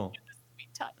so cool. Sweet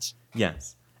touch.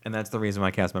 Yes. And that's the reason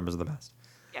why cast members are the best.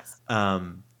 Yes.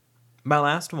 My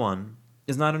last one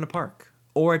is not in a park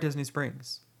or at Disney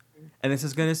Springs. And this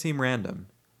is going to seem random,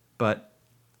 but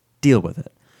deal with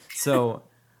it. So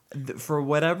For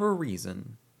whatever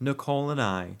reason, Nicole and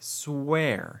I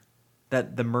swear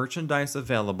that the merchandise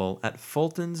available at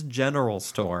Fulton's General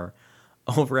Store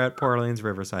over at Port Orleans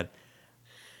Riverside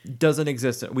doesn't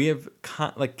exist. We have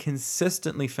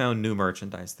consistently found new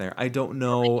merchandise there. I don't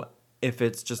know if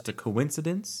it's just a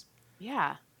coincidence,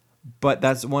 Yeah. but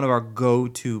that's one of our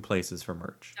go-to places for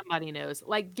merch. Somebody knows.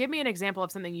 Like, give me an example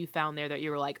of something you found there that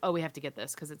you were like, oh, we have to get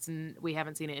this because we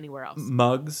haven't seen it anywhere else.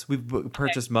 Mugs. We've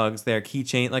purchased mugs there,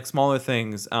 keychain, like smaller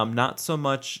things. Not so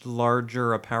much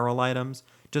larger apparel items,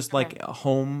 just like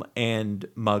home and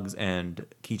mugs and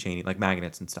keychain, like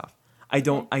magnets and stuff. I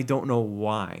don't know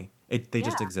why they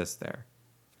just exist there.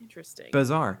 Interesting.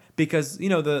 Bizarre, because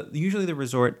usually the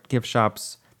resort gift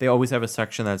shops, they always have a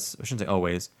section that's, I shouldn't say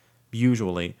always,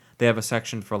 usually they have a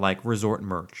section for like resort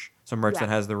merch, some merch that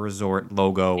has the resort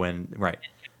logo and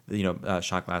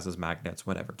shot glasses, magnets,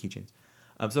 whatever, keychains.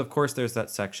 So of course there's that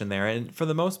section there, and for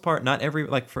the most part, not every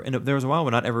there was a while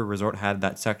when not every resort had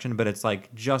that section, but it's like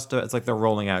it's like they're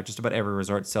rolling out. Just about every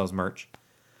resort sells merch.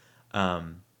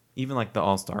 Even like the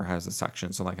All Star has a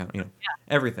section, so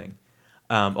everything,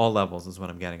 all levels is what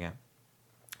I'm getting at.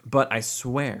 But I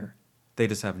swear they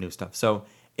just have new stuff. So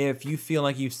if you feel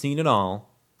like you've seen it all,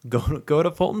 go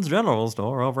to Fulton's General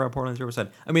Store over at Port Orleans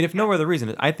Riverside. I mean, if no other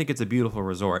reason, I think it's a beautiful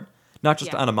resort. Not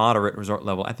just on a moderate resort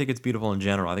level. I think it's beautiful in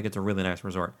general. I think it's a really nice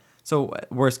resort. So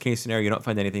worst case scenario, you don't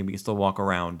find anything, but you still walk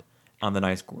around on the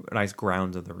nice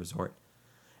grounds of the resort.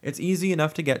 It's easy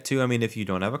enough to get to. I mean, if you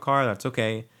don't have a car, that's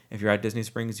okay. If you're at Disney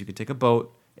Springs, you can take a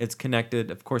boat. It's connected.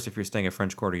 Of course, if you're staying at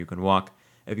French Quarter, you can walk.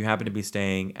 If you happen to be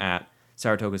staying at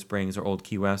Saratoga Springs or Old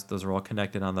Key West, those are all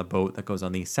connected on the boat that goes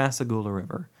on the Sassagoula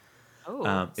River. Oh,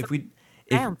 Sounds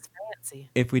fancy.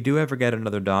 If we do ever get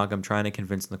another dog, I'm trying to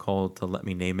convince Nicole to let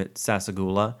me name it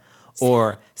Sassagoula,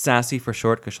 or Sassy for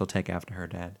short, because she'll take after her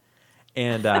dad.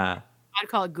 And I'd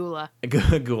call it Gula.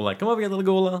 Gula, come over here, little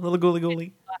Gula, little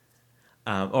Gooly.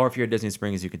 Or if you're at Disney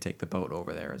Springs, you can take the boat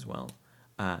over there as well.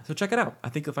 So check it out. I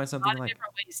think you'll find something A lot of like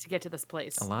different ways to get to this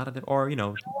place. a lot of it, or I don't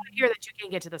want to hear that you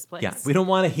can't get to this place. yeah, we don't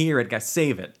want to hear it, guys.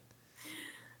 Save it.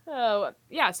 Oh,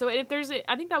 yeah. So if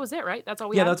I think that was it, right? That's all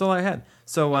we had? Yeah, that's all I had.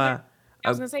 So I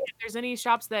was going to say, if there's any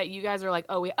shops that you guys are like,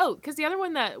 because the other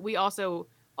one that we also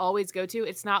always go to,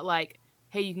 it's not like,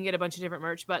 hey, you can get a bunch of different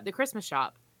merch, but the Christmas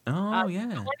shop. The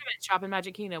ornament shop in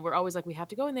Magic Kingdom, we're always like, we have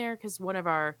to go in there because one of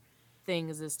our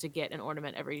things is to get an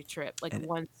ornament every trip,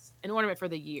 once, an ornament for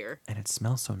the year. And it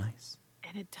smells so nice.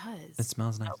 And it does. It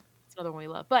smells nice. It's another one we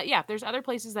love. But yeah, if there's other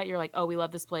places that you're like, oh, we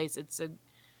love this place, it's a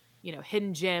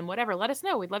hidden gem, whatever, let us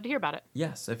know. We'd love to hear about it.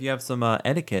 Yes, if you have some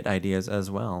etiquette ideas as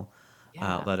well,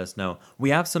 let us know. We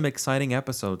have some exciting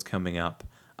episodes coming up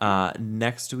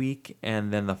next week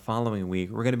and then the following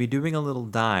week. We're going to be doing a little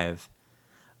dive,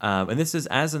 and this is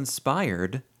as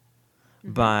inspired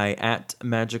by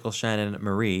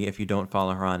 @MagicalShannonMarie. If you don't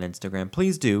follow her on Instagram,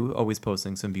 please do. Always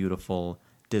posting some beautiful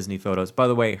Disney photos. By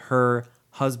the way, her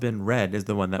husband Red is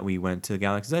the one that we went to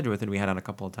Galaxy's Edge with, and we had on a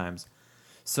couple of times.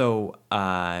 So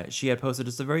she had posted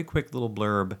just a very quick little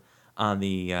blurb on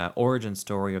the origin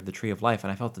story of the Tree of Life,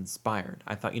 and I felt inspired.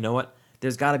 I thought, you know what?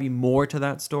 There's got to be more to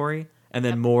that story, and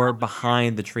then more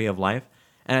behind the Tree of Life.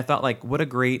 And I thought, like, what a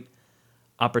great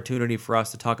opportunity for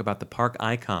us to talk about the park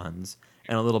icons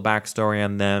and a little backstory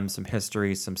on them, some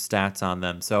history, some stats on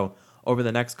them. So over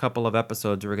the next couple of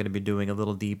episodes, we're going to be doing a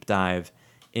little deep dive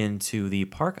into the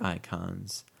park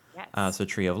icons. Yes. So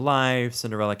Tree of Life,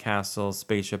 Cinderella Castle,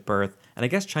 Spaceship Earth, and I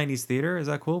guess Chinese Theater. Is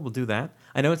that cool? We'll do that.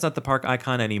 I know it's not the park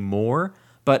icon anymore,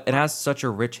 but it has such a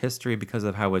rich history because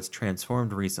of how it's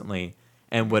transformed recently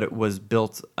and what it was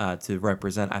built to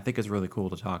represent. I think is really cool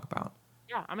to talk about.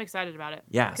 Yeah, I'm excited about it.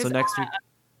 Yeah, so next week...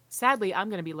 Sadly, I'm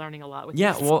going to be learning a lot with you.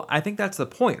 this. Well, I think that's the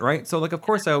point, right? So, like, of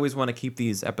course, I always want to keep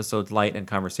these episodes light and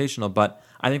conversational, but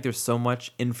I think there's so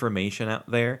much information out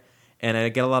there, and I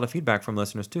get a lot of feedback from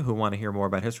listeners, too, who want to hear more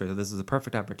about history. So this is a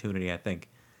perfect opportunity, I think,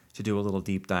 to do a little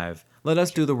deep dive. Let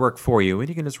us do the work for you, and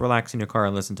you can just relax in your car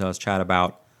and listen to us chat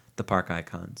about the park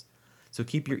icons. So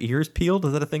keep your ears peeled.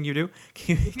 Is that a thing you do?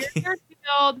 Keep your ears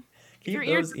peeled. Keep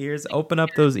those ears, open up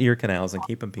those ear canals and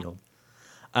keep them peeled.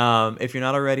 If you're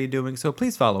not already doing so,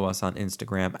 please follow us on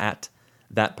Instagram at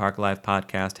That Park Life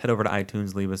Podcast. Head over to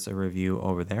iTunes, leave us a review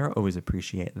over there. Always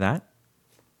appreciate that.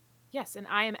 Yes, and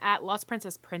I am at Lost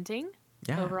Princess Printing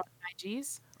over on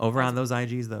IGs. Over on those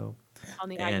IGs, though. On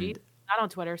the IG. Not on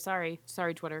Twitter. Sorry,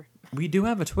 Twitter. We do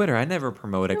have a Twitter. I never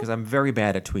promote it because I'm very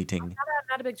bad at tweeting. I'm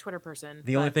not a big Twitter person.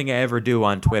 The only thing I ever do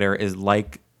on Twitter is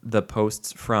like the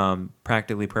posts from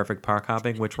Practically Perfect Park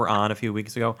Hopping, which were on a few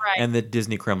weeks ago, and the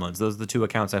Disney Kremlins. Those are the two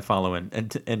accounts I follow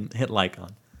and hit like on.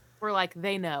 We're like,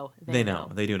 they know. They know.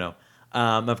 They do know.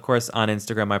 Of course, on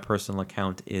Instagram, my personal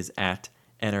account is at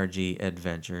Energy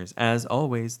Adventures. As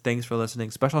always, thanks for listening.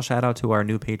 Special shout out to our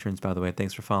new patrons, by the way.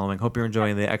 Thanks for following. Hope you're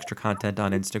enjoying the extra content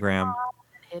on Instagram.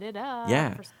 Hit it up.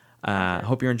 Yeah. for some content.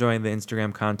 Hope you're enjoying the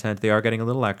Instagram content. They are getting a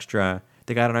little extra.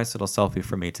 They got a nice little selfie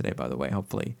for me today, by the way.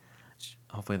 Hopefully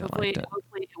they liked it.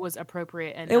 Hopefully it was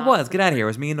appropriate and It not was. Get out of here. It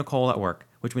was me and Nicole at work,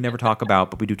 which we never talk about,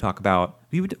 but we do talk about.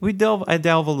 I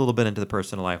delve a little bit into the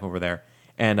personal life over there,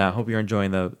 and hope you're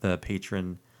enjoying the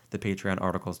Patreon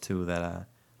articles too that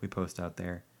we post out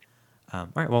there. All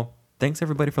right. Well, thanks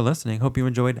everybody for listening. Hope you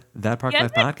enjoyed that Park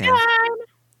Life podcast.